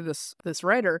 talking to this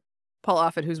writer, Paul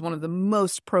Offit, who's one of the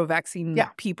most pro-vaccine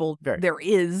people there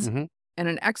is, and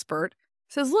an expert,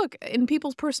 says, look, in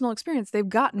people's personal experience, they've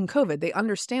gotten COVID. They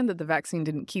understand that the vaccine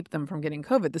didn't keep them from getting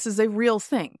COVID. This is a real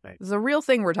thing. Right. This is a real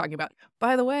thing we're talking about.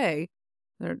 By the way,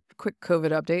 a quick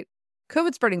COVID update.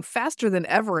 COVID's spreading faster than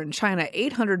ever in China.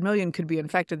 800 million could be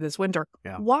infected this winter.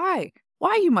 Yeah. Why?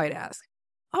 Why, you might ask?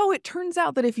 Oh, it turns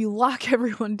out that if you lock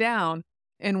everyone down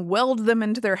and weld them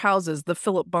into their houses, the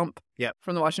Philip Bump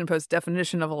from the Washington Post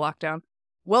definition of a lockdown,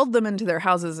 weld them into their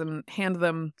houses and hand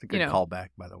them, it's a good callback,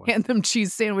 by the way. Hand them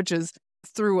cheese sandwiches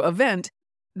through a vent,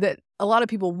 that a lot of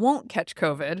people won't catch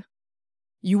COVID.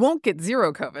 You won't get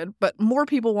zero COVID, but more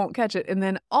people won't catch it. And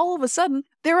then all of a sudden,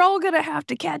 they're all going to have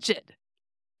to catch it.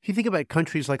 If you think about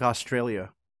countries like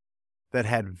Australia that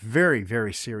had very,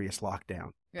 very serious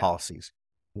lockdown policies,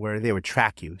 where they would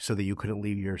track you so that you couldn't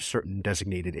leave your certain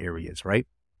designated areas, right?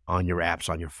 On your apps,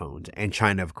 on your phones. And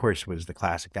China, of course, was the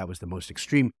classic. That was the most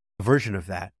extreme version of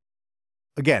that.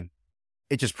 Again,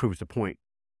 it just proves the point.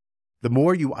 The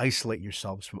more you isolate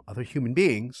yourselves from other human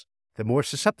beings, the more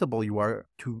susceptible you are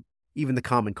to even the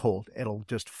common cold. It'll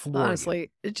just floor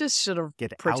Honestly, it just should have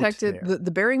protected.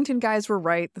 The Barrington guys were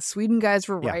right. The Sweden guys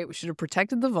were right. We should have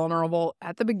protected the vulnerable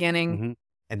at the beginning.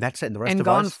 And that's it. And the rest of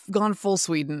us, gone full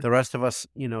Sweden. The rest of us,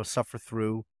 suffer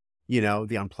through,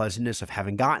 the unpleasantness of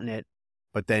having gotten it,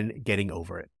 but then getting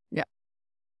over it.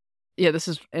 Yeah, this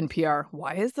is NPR.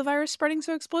 Why is the virus spreading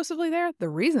so explosively there? The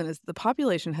reason is the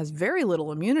population has very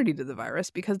little immunity to the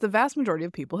virus because the vast majority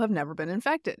of people have never been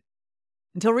infected.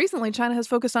 Until recently, China has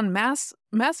focused on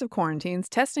massive quarantines,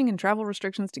 testing, and travel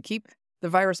restrictions to keep the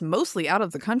virus mostly out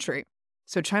of the country.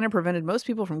 So China prevented most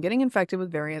people from getting infected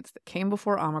with variants that came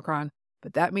before Omicron.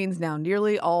 But that means now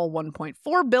nearly all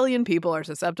 1.4 billion people are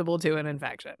susceptible to an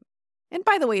infection. And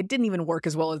by the way, it didn't even work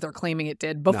as well as they're claiming it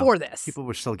did before this. People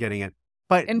were still getting it.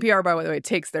 But NPR, by the way,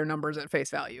 takes their numbers at face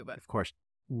value. But of course,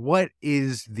 what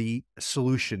is the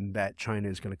solution that China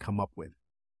is going to come up with?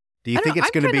 Do you think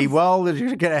it's going to be,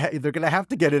 they're going to have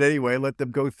to get it anyway. Let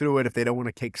them go through it if they don't want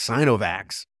to take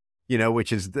Sinovac,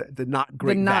 which is the not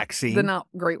great vaccine. The not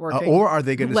great working. Or are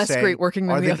they going to say... Less great working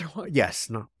than the other one. Yes,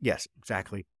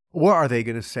 exactly. Or are they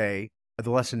going to say,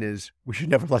 the lesson is, we should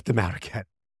never let them out again?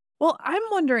 Well, I'm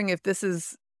wondering if this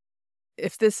is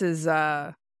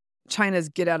China's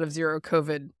get out of zero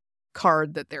COVID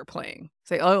card that they're playing.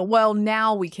 Say, oh, well,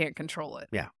 now we can't control it.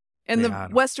 Yeah. And the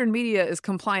Western media is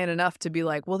compliant enough to be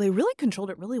like, well, they really controlled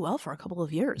it really well for a couple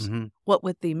of years. What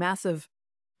with the massive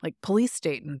police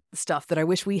state and stuff that I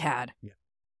wish we had.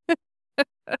 Yeah.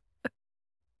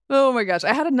 Oh my gosh.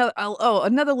 I had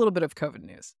another little bit of COVID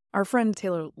news. Our friend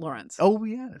Taylor Lorenz. Oh,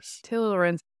 yes. Taylor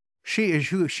Lorenz. She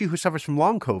who suffers from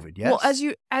long COVID, yes. Well, as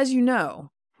you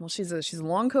know, she's a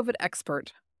long COVID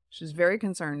expert. She's very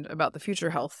concerned about the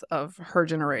future health of her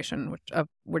generation,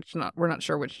 we're not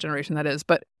sure which generation that is,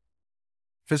 but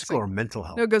physical or mental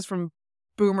health. No, it goes from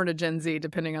Boomer to Gen Z,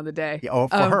 depending on the day. Yeah,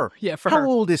 for her. Yeah, for her. How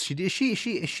old is she? Is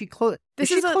she close? Is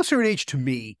she closer in age to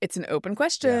me? It's an open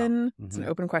question. Yeah. It's an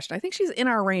open question. I think she's in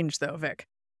our range, though, Vic.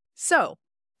 So,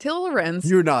 Taylor Lorenz.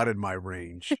 You're not in my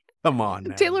range. Come on,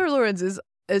 now. Taylor Lorenz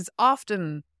is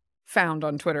often found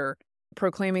on Twitter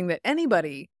proclaiming that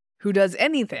anybody who does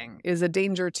anything is a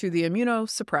danger to the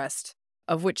immunosuppressed,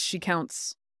 of which she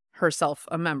counts herself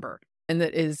a member, and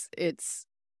that it's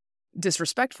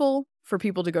disrespectful for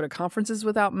people to go to conferences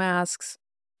without masks,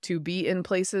 to be in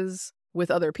places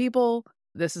with other people.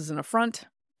 This is an affront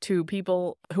to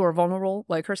people who are vulnerable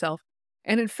like herself.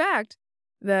 And in fact,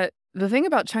 that the thing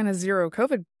about China's zero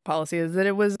COVID policy is that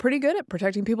it was pretty good at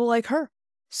protecting people like her.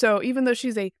 So even though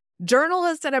she's a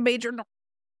journalist at a major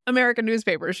American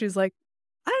newspaper, she's like,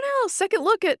 I don't know, second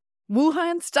look at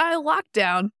Wuhan-style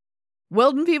lockdown,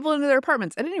 welding people into their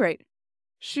apartments. At any rate,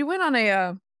 she went on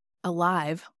a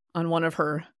live on one of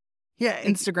her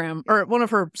Instagram or one of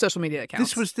her social media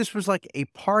accounts. This was like a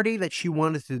party that she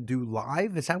wanted to do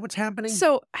live. Is that what's happening?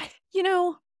 So,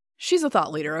 she's a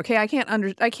thought leader. Okay, I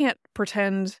can't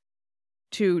pretend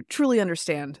to truly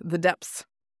understand the depths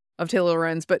of Taylor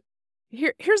Lorenz, but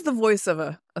here's the voice of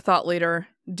a thought leader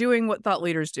doing what thought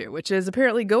leaders do, which is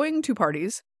apparently going to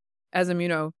parties as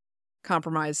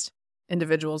immunocompromised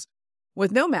individuals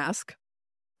with no mask,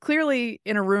 clearly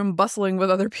in a room bustling with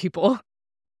other people.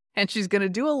 And she's going to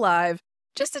do a live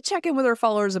just to check in with her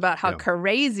followers about how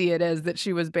crazy it is that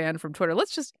she was banned from Twitter.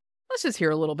 Let's just hear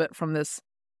a little bit from this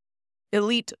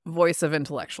elite voice of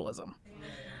intellectualism.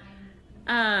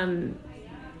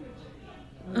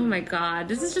 Oh my God,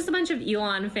 this is just a bunch of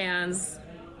Elon fans.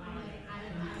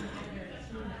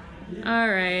 All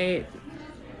right.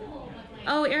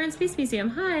 Oh, Air and Space Museum,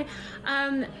 hi.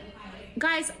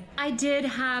 Guys, I did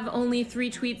have only 3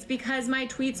 tweets because my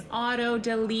tweets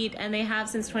auto-delete, and they have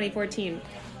since 2014.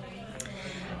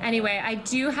 Anyway, I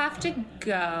do have to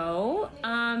go,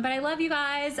 but I love you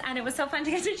guys, and it was so fun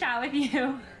to get to chat with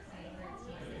you.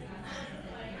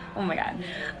 Oh my God.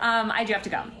 I do have to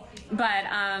go. But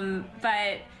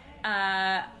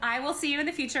I will see you in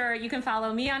the future. You can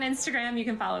follow me on Instagram. You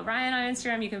can follow Ryan on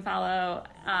Instagram. You can follow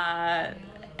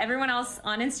everyone else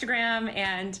on Instagram.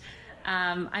 And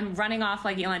I'm running off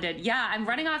like Elon did. Yeah, I'm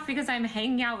running off because I'm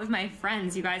hanging out with my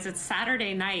friends, you guys. It's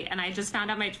Saturday night, and I just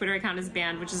found out my Twitter account is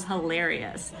banned, which is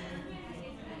hilarious.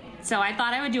 So I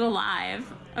thought I would do a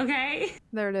live, okay?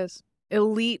 There it is.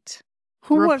 Elite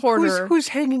reporter. Who's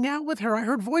hanging out with her? I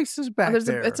heard voices back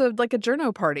there. It's like a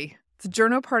journo party. It's a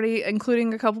journo party,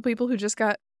 including a couple people who just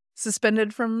got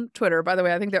suspended from Twitter. By the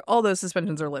way, I think that all those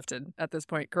suspensions are lifted at this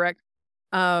point, correct?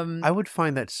 I would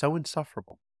find that so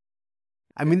insufferable.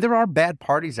 I mean, there are bad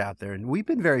parties out there, and we've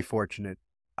been very fortunate.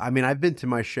 I mean, I've been to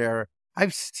my share.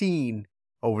 I've seen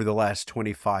over the last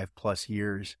 25 plus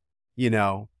years,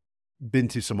 been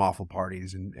to some awful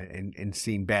parties and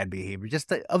seen bad behavior, just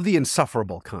of the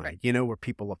insufferable kind, where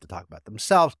people love to talk about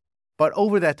themselves. But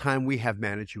over that time, you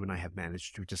and I have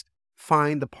managed to just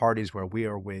find the parties where we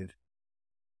are with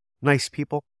nice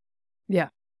people. Yeah.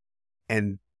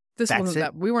 And this wasn't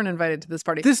that. We weren't invited to this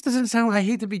party. This doesn't sound, I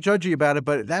hate to be judgy about it,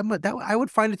 but that I would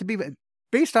find it to be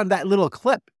based on that little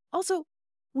clip. Also,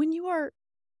 when you are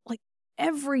like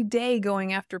every day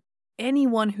going after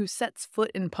anyone who sets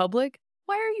foot in public,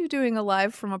 why are you doing a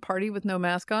live from a party with no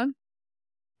mask on?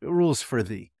 Rules for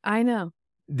thee. I know.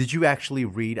 Did you actually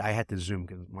read? I had to zoom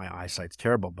because my eyesight's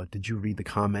terrible, but did you read the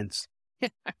comments?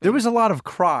 There was a lot of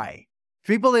cry.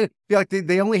 People,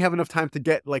 they only have enough time to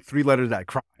get like 3 letters out,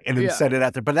 cry, and then send it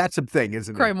out there. But that's the thing,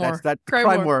 isn't cry it? More.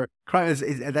 Cry more. Cry is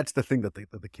that's the thing that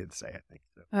the kids say, I think.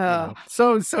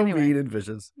 So, anyway. Mean and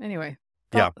vicious. Anyway,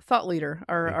 thought leader,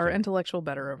 our intellectual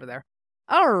better over there.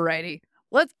 All righty.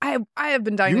 I have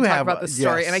been dying to talk about this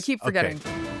story, and I keep forgetting.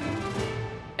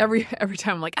 Okay. Every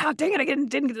time I'm like, dang it, I didn't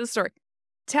get to the story.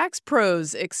 Tax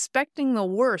pros expecting the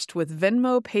worst with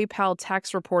Venmo PayPal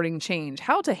tax reporting change.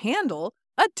 How to handle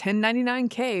a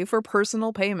 1099-K for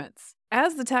personal payments.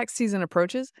 As the tax season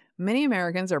approaches, many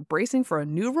Americans are bracing for a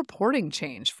new reporting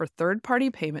change for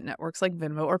third-party payment networks like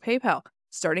Venmo or PayPal.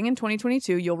 Starting in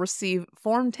 2022, you'll receive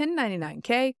Form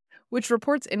 1099-K, which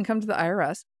reports income to the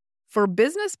IRS for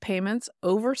business payments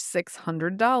over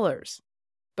 $600.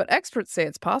 But experts say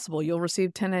it's possible you'll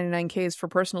receive 1099-Ks for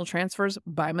personal transfers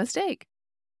by mistake.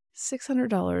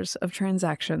 $600 of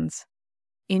transactions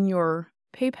in your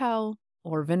PayPal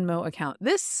or Venmo account.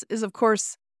 This is, of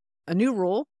course, a new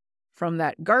rule from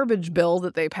that garbage bill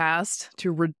that they passed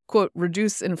to, quote,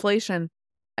 reduce inflation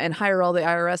and hire all the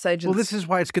IRS agents. Well, this is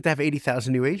why it's good to have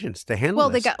 80,000 new agents to handle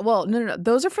this. No.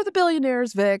 Those are for the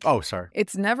billionaires, Vic. Oh, sorry.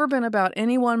 It's never been about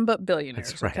anyone but billionaires.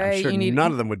 That's right. Okay? I'm sure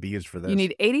none of them would be used for this. You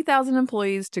need 80,000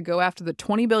 employees to go after the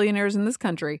 20 billionaires in this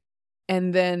country.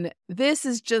 And then this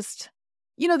is just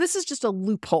a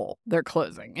loophole they're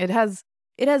closing. It has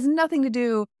nothing to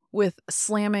do with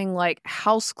slamming like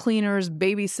house cleaners,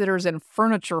 babysitters, and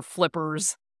furniture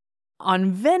flippers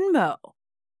on Venmo.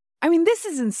 I mean, this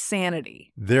is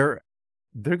insanity. They're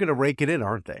going to rake it in,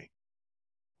 aren't they?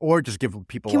 Or just give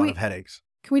people a lot of headaches.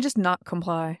 Can we just not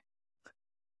comply?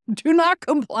 Do not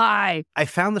comply. I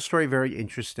found the story very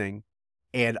interesting.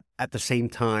 And at the same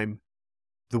time,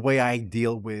 the way I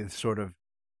deal with sort of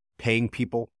paying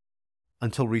people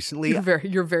until recently.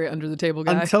 You're very under the table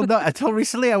guy. Until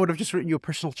recently, I would have just written you a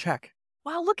personal check.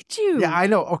 Wow, look at you. Yeah, I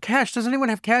know. Or cash. Does anyone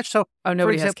have cash?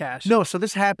 Nobody has cash. No, so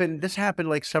this happened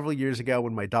like several years ago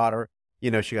when my daughter, she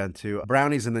got into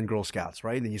brownies and then Girl Scouts,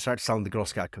 right? And then you start selling the Girl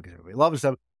Scout cookies. Everybody loves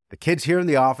them. The kids here in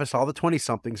the office, all the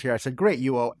 20-somethings here. I said, great,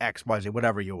 you owe X, Y, Z,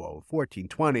 whatever you owe. 14,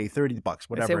 20, 30 bucks,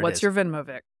 whatever I say, what's your Venmo,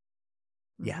 Vic?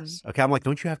 Yes. Okay, I'm like,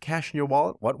 don't you have cash in your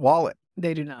wallet? What wallet?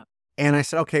 They do not. And I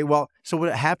said, okay, well, so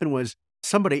what happened was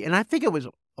somebody, and I think it was,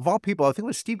 of all people, I think it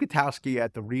was Steve Gutowski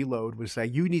at The Reload was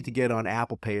saying, you need to get on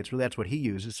Apple Pay. That's what he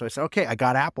uses. So I said, okay, I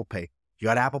got Apple Pay. You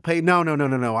got Apple Pay? No.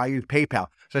 I use PayPal.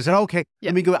 So I said, okay,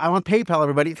 Let me go. I want PayPal,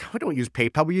 everybody. We don't use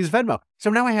PayPal. We use Venmo. So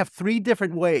now I have 3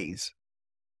 different ways.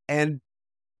 And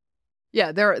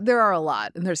yeah, there are a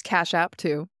lot. And there's Cash App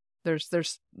too. There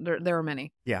are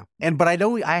many. Yeah. But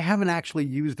I haven't actually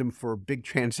used them for big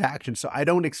transactions. So I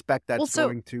don't expect that's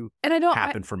going to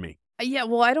happen for me. Yeah.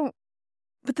 Well, I don't.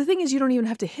 But the thing is, you don't even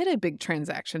have to hit a big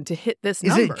transaction to hit this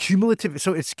number. Is it cumulative?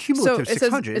 So it's cumulative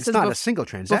 600. It's not a single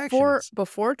transaction.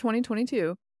 Before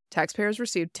 2022, taxpayers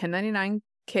received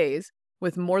 1099-Ks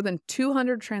with more than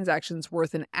 200 transactions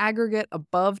worth an aggregate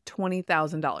above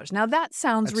 $20,000. Now, that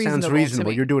sounds reasonable. Sounds reasonable.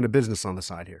 To me. You're doing a business on the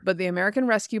side here. But the American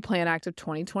Rescue Plan Act of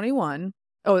 2021,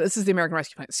 this is the American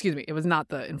Rescue Plan. Excuse me. It was not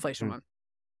the inflation one.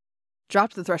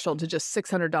 Dropped the threshold to just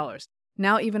 $600.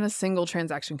 Now, even a single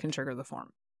transaction can trigger the form.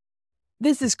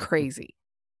 This is crazy.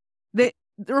 The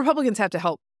Republicans have to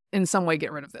help in some way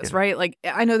get rid of this, right? Like,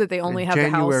 I know that they only have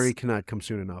January the House. cannot come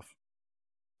soon enough.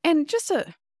 And just to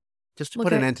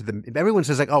put an end to them. Everyone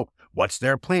says, like, oh, what's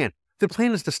their plan? Their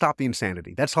plan is to stop the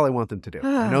insanity. That's all I want them to do.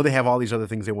 I know they have all these other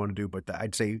things they want to do, but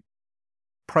I'd say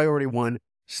priority one,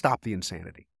 stop the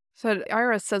insanity. So the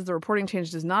IRS says the reporting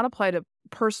change does not apply to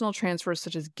personal transfers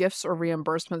such as gifts or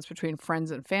reimbursements between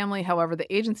friends and family. However,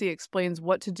 the agency explains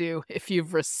what to do if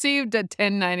you've received a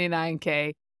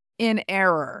 1099-K in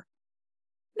error.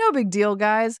 No big deal,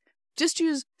 guys. Just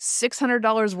use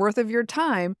 $600 worth of your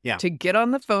time to get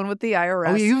on the phone with the IRS.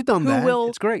 Oh, yeah, you've done that.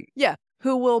 It's great. Yeah.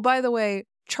 Who will, by the way,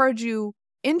 charge you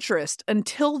interest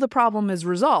until the problem is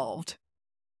resolved.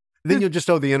 Then you'll just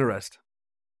owe the interest.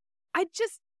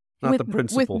 Not the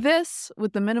principal.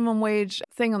 With the minimum wage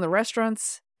thing on the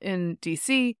restaurants in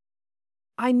D.C.,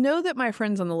 I know that my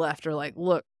friends on the left are like,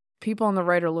 look, people on the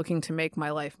right are looking to make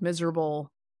my life miserable.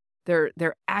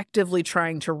 They're actively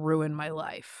trying to ruin my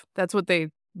life. That's what they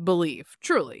believe,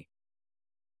 truly.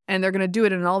 And they're going to do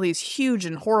it in all these huge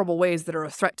and horrible ways that are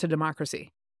a threat to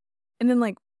democracy. And then,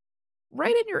 like,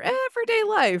 right in your everyday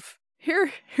life,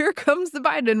 here comes the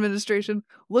Biden administration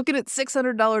looking at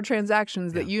 $600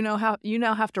 transactions that you now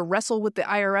have to wrestle with the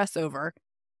IRS over,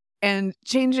 and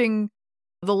changing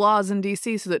the laws in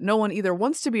D.C. so that no one either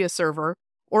wants to be a server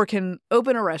or can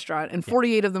open a restaurant, and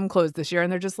 48 of them closed this year,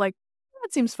 and they're just like,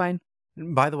 that seems fine.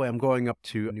 By the way, I'm going up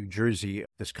to New Jersey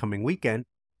this coming weekend,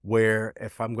 where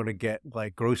if I'm going to get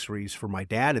like groceries for my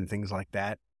dad and things like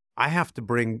that, I have to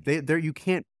bring you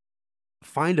can't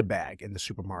find a bag in the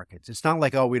supermarkets. It's not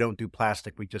like, oh, we don't do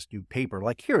plastic, we just do paper.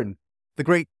 Like here in the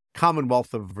great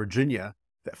Commonwealth of Virginia,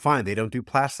 fine, they don't do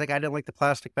plastic. I didn't like the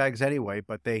plastic bags anyway,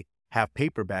 but they have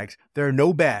paper bags. There are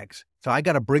no bags. So I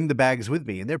got to bring the bags with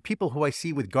me. And there are people who I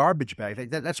see with garbage bags.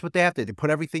 That's what they have to do. They put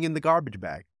everything in the garbage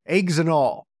bag, eggs and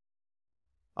all.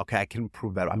 Okay, I can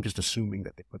prove that. I'm just assuming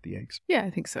that they put the eggs. Yeah,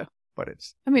 I think so. But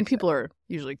people are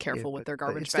usually careful with their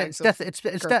garbage bags. It's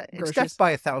death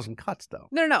by 1,000 cuts, though.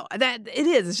 No. That it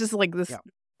is. It's just like this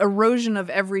erosion of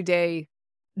everyday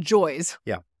joys.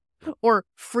 Yeah. Or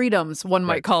freedoms, one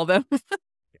might call them,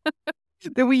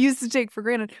 that we used to take for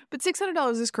granted. But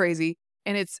 $600 is crazy,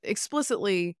 and it's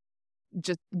explicitly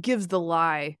just gives the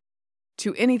lie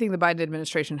to anything the Biden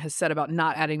administration has said about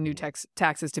not adding new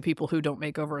taxes to people who don't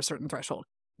make over a certain threshold.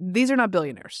 These are not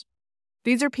billionaires.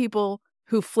 These are people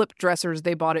who flip dressers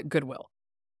they bought at Goodwill.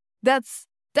 That's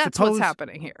what's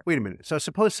happening here. Wait a minute. So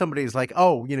suppose somebody's like,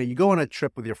 oh, you go on a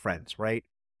trip with your friends, right?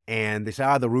 And they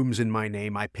say, the room's in my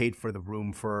name. I paid for the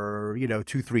room for,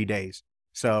 2-3 days.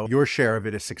 So your share of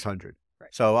it is $600. Right.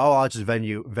 So I'll just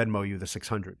Venmo you the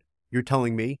 $600. You're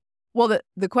telling me? Well,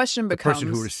 the question becomes, the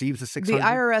person who receives the $600? The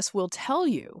IRS will tell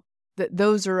you that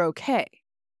those are okay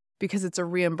because it's a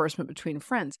reimbursement between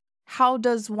friends. How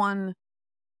does one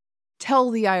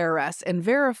tell the IRS and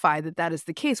verify that that is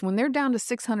the case? When they're down to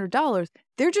 $600,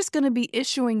 they're just going to be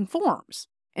issuing forms.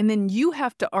 And then you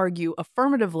have to argue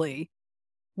affirmatively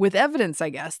with evidence, I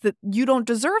guess, that you don't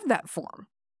deserve that form.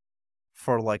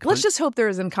 Let's just hope they're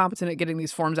as incompetent at getting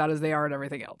these forms out as they are at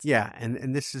everything else. Yeah,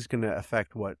 and this is going to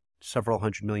affect, several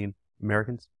 100 million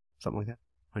Americans? Something like that?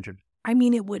 100. I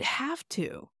mean, it would have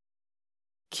to.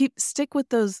 Stick with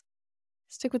those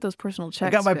personal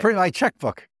checks. I got my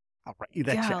checkbook. I'll write you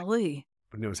that check. Golly.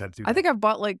 Who knows how to do that? I think I've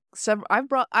bought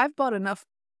I've bought enough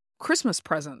Christmas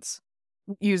presents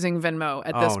using Venmo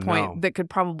at this point that could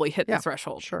probably hit the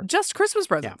threshold. Sure. Just Christmas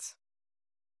presents.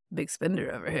 Yeah. Big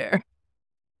spender over here.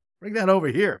 Bring that over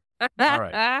here. All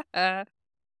right. All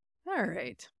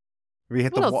right. Did we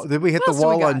hit the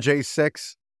wall on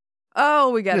J6?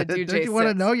 Oh, we got to do J6. Don't you want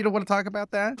to know? You don't want to talk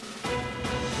about that?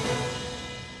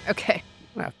 Okay.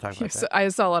 I have to talk about that. I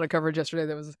saw a lot of coverage yesterday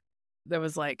that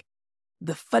was like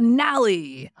the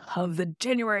finale of the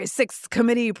January 6th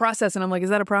committee process. And I'm like, is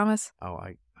that a promise?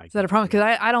 Is that a promise?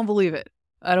 Because I don't believe it.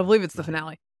 I don't believe it's the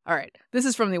finale. All right. This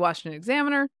is from the Washington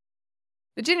Examiner.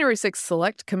 The January 6th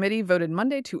Select Committee voted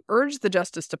Monday to urge the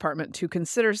Justice Department to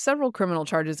consider several criminal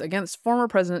charges against former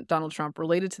President Donald Trump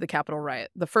related to the Capitol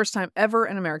riot, the first time ever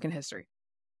in American history.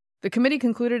 The committee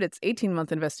concluded its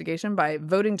 18-month investigation by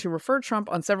voting to refer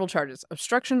Trump on several charges: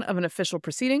 obstruction of an official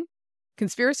proceeding,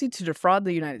 conspiracy to defraud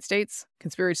the United States,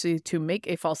 conspiracy to make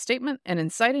a false statement, and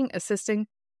inciting, assisting,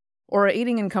 or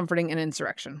aiding and comforting an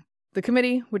insurrection. The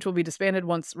committee, which will be disbanded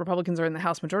once Republicans are in the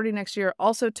House majority next year,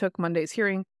 also took Monday's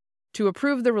hearing to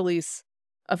approve the release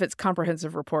of its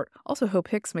comprehensive report. Also, Hope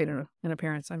Hicks made an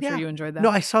appearance. I'm sure you enjoyed that. No,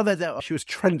 I saw that she was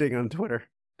trending on Twitter.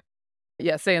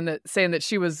 Yeah, saying that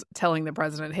she was telling the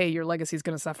president, hey, your legacy is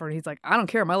going to suffer. And he's like, I don't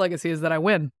care. My legacy is that I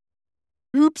win.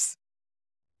 Oops.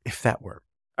 If that were.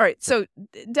 All right. So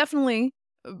definitely,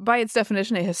 by its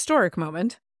definition, a historic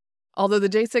moment. Although the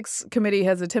J6 committee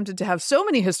has attempted to have so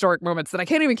many historic moments that I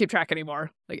can't even keep track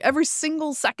anymore. Like every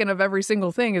single second of every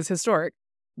single thing is historic.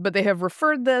 But they have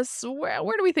referred this.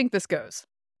 Where do we think this goes?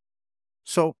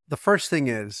 So the first thing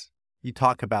is you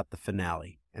talk about the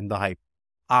finale and the hype.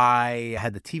 I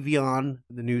had the TV on,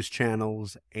 the news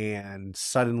channels, and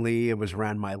suddenly it was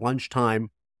around my lunchtime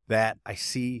that I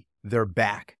see they're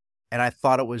back. And I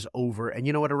thought it was over. And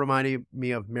you know what it reminded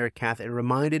me of, Mary Kath? It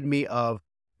reminded me of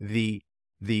the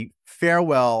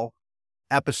farewell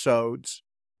episodes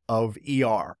of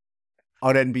ER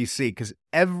on NBC, because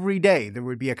every day there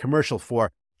would be a commercial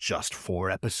for just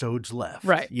 4 episodes left.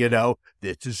 Right. You know,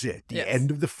 this is it. The end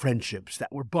of the friendships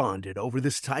that were bonded over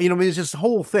this time. You know, I mean, it's just the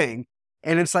whole thing.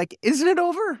 And it's like, isn't it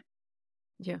over?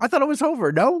 Yeah. I thought it was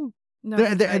over. No.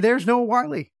 There's no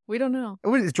Wiley. We don't know.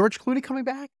 Is George Clooney coming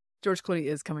back? George Clooney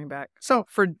is coming back. So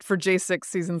for J6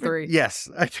 season 3. Yes.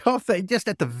 I don't think, just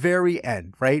at the very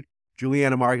end, right?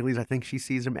 Juliana Margulies, I think she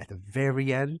sees him at the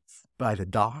very end by the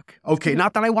dock. Okay,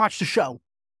 not that I watched the show.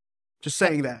 Just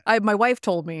saying that. My wife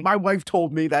told me. My wife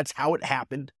told me that's how it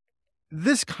happened.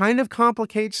 This kind of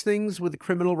complicates things with the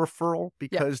criminal referral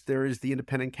because there is the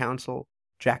independent counsel,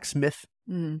 Jack Smith.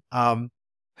 Who,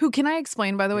 can I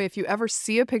explain, by the way, if you ever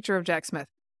see a picture of Jack Smith,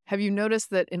 have you noticed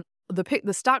that in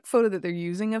the stock photo that they're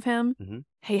using of him,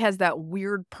 he has that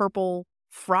weird purple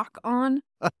frock on?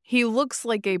 He looks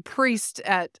like a priest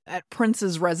at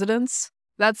Prince's residence.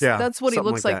 That's what he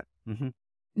looks like.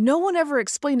 No one ever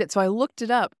explained it, so I looked it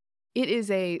up. It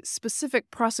is a specific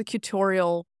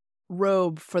prosecutorial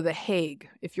robe for The Hague.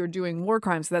 If you're doing war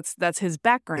crimes, that's his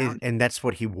background. And that's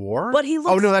what he wore? But he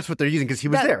looks... Oh, no, that's what they're using because he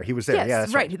was there. He was there. Yes, yeah,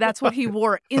 that's right. That's what he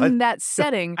wore in that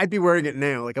setting. I'd be wearing it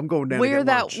now. Like, I'm going down where to get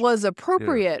that lunch. was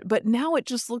appropriate. But now it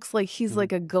just looks like he's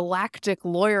like a galactic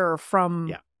lawyer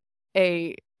from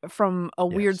a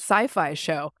weird sci-fi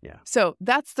show. Yeah. So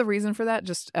that's the reason for that.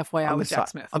 Just FYI with Jack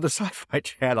Smith. On the Sci-Fi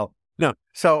Channel. No.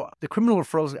 So the criminal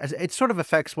referrals, it sort of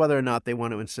affects whether or not they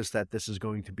want to insist that this is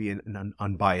going to be an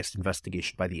unbiased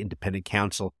investigation by the independent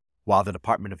counsel, while the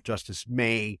Department of Justice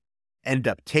may end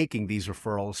up taking these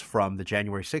referrals from the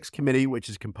January 6th committee, which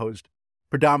is composed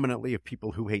predominantly of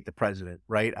people who hate the president,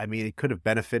 right? I mean, it could have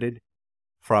benefited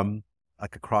from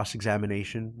like a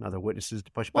cross-examination, other witnesses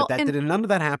to push, but none of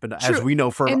that happened, as we know,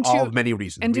 for many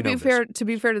reasons. And to be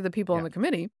fair to the people on the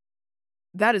committee,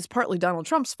 that is partly Donald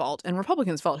Trump's fault and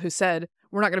Republicans' fault, who said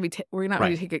we're not going to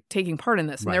be taking part in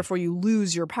this, and therefore you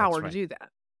lose your power to do that.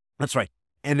 That's right.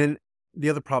 And then the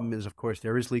other problem is, of course,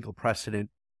 there is legal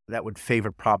precedent that would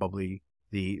favor probably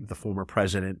the former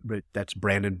president, but that's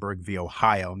Brandenburg v.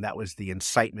 Ohio, and that was the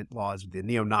incitement laws of the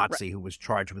neo-Nazi who was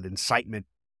charged with incitement.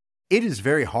 It is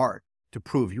very hard to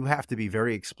prove. You have to be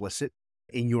very explicit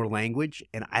in your language,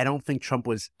 and I don't think Trump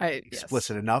was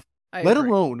explicit enough. Let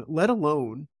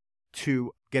alone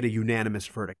to get a unanimous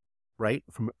verdict, right,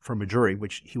 from a jury,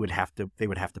 which they would have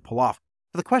to pull off.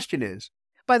 But the question is,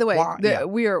 by the way,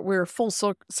 we're full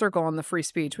circle on the free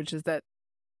speech, which is that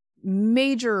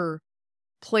major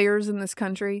players in this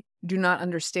country do not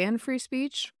understand free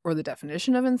speech or the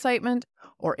definition of incitement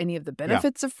or any of the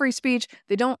benefits of free speech.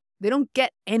 They don't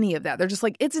get any of that. They're just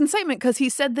like, it's incitement because he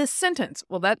said this sentence.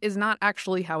 Well, that is not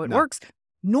actually how it works,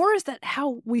 nor is that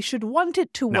how we should want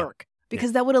it to work.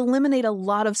 Because that would eliminate a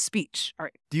lot of speech. All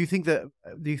right. Do you think that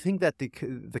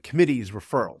the committee's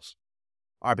referrals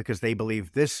are because they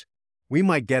believe this? We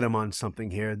might get him on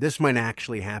something here. This might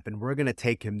actually happen. We're going to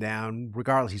take him down,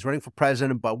 regardless. He's running for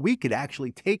president, but we could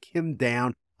actually take him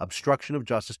down. Obstruction of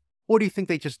justice. Or do you think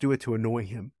they just do it to annoy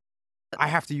him? I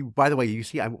have to. By the way, you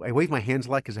see, I wave my hands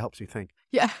a lot because it helps me think.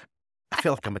 Yeah. I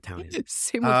feel like I'm Italian.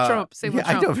 Same with Trump. Same with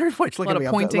Trump. I know, very much. Look at me.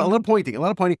 A lot of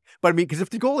pointing. But I mean, because if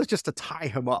the goal is just to tie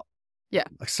him up,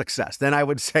 a success, then I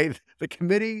would say the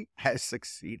committee has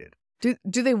succeeded. Do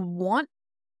they want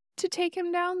to take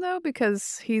him down, though?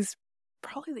 Because he's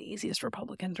probably the easiest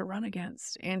Republican to run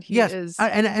against. And he is.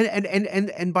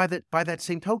 And by that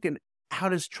same token, how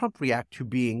does Trump react to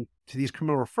these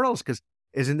criminal referrals? Because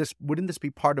wouldn't this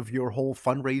be part of your whole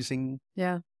fundraising?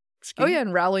 Yeah. Scheme? Oh, yeah.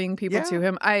 And rallying people to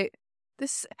him.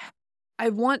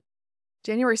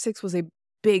 January 6th was a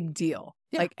big deal.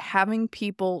 Yeah. Like having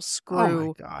people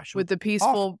screw with the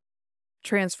peaceful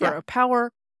transfer of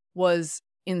power was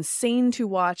insane to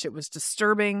watch. It was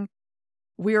disturbing.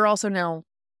 we are also now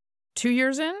 2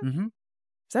 years in. Mm-hmm.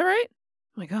 Is that right?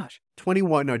 Oh my gosh.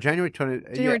 21. No, January 20.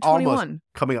 January yeah, 21. Almost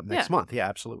coming up next month. Yeah,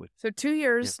 absolutely. So 2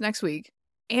 years next week.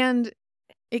 And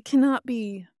it cannot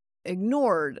be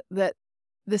ignored that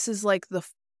this is like the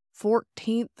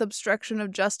 14th obstruction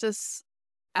of justice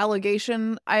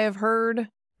allegation I have heard.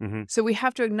 Mm-hmm. So we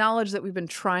have to acknowledge that we've been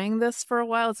trying this for a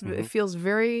while. It feels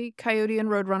very Coyote and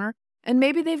Roadrunner. And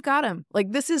maybe they've got him.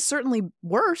 Like, this is certainly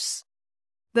worse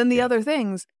than the other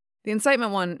things. The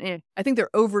incitement one, I think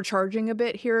they're overcharging a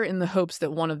bit here in the hopes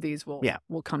that one of these will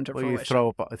come to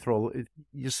fruition.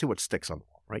 You see what sticks on the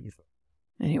wall, right?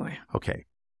 Anyway. Okay.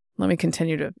 Let me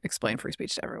continue to explain free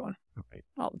speech to everyone. Okay.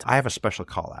 All the time. I have a special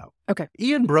call out. Okay.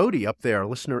 Ian Brody up there, a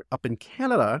listener up in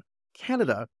Canada,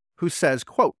 who says,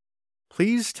 quote,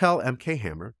 please tell MK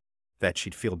Hammer that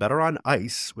she'd feel better on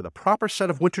ice with a proper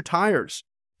set of winter tires,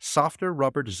 softer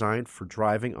rubber designed for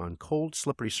driving on cold,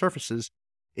 slippery surfaces.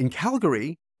 In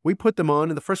Calgary, we put them on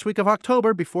in the first week of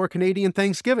October before Canadian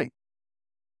Thanksgiving.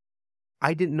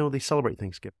 I didn't know they celebrate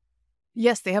Thanksgiving.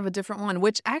 Yes, they have a different one,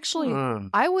 which actually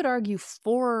I would argue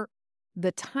for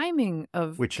the timing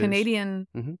of Canadian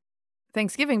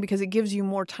Thanksgiving, because it gives you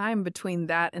more time between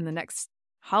that and the next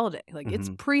holiday. Like it's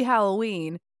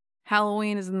pre-Halloween.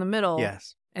 Halloween is in the middle.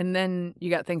 Yes. And then you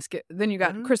got Thanksgiving. Then you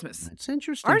got Christmas. It's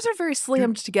interesting. Ours are very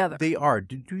slammed together. They are.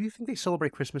 Do you think they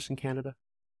celebrate Christmas in Canada?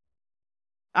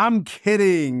 I'm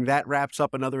kidding. That wraps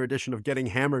up another edition of Getting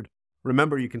Hammered.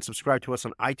 Remember, you can subscribe to us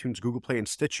on iTunes, Google Play, and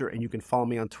Stitcher, and you can follow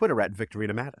me on Twitter at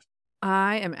Victorina Mattis.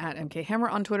 I am at MK Hammer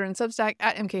on Twitter and Substack,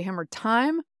 at MK Hammer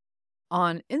Time.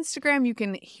 On Instagram, you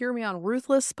can hear me on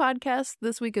Ruthless Podcast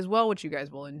this week as well, which you guys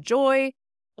will enjoy.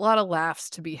 A lot of laughs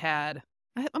to be had.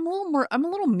 I'm a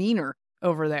little meaner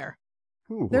over there.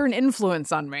 Ooh. They're an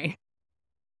influence on me.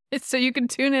 So you can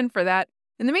tune in for that.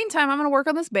 In the meantime, I'm going to work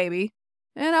on this baby,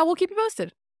 and I will keep you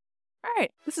posted. All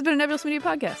right. This has been a Nebulous Media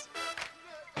Podcast.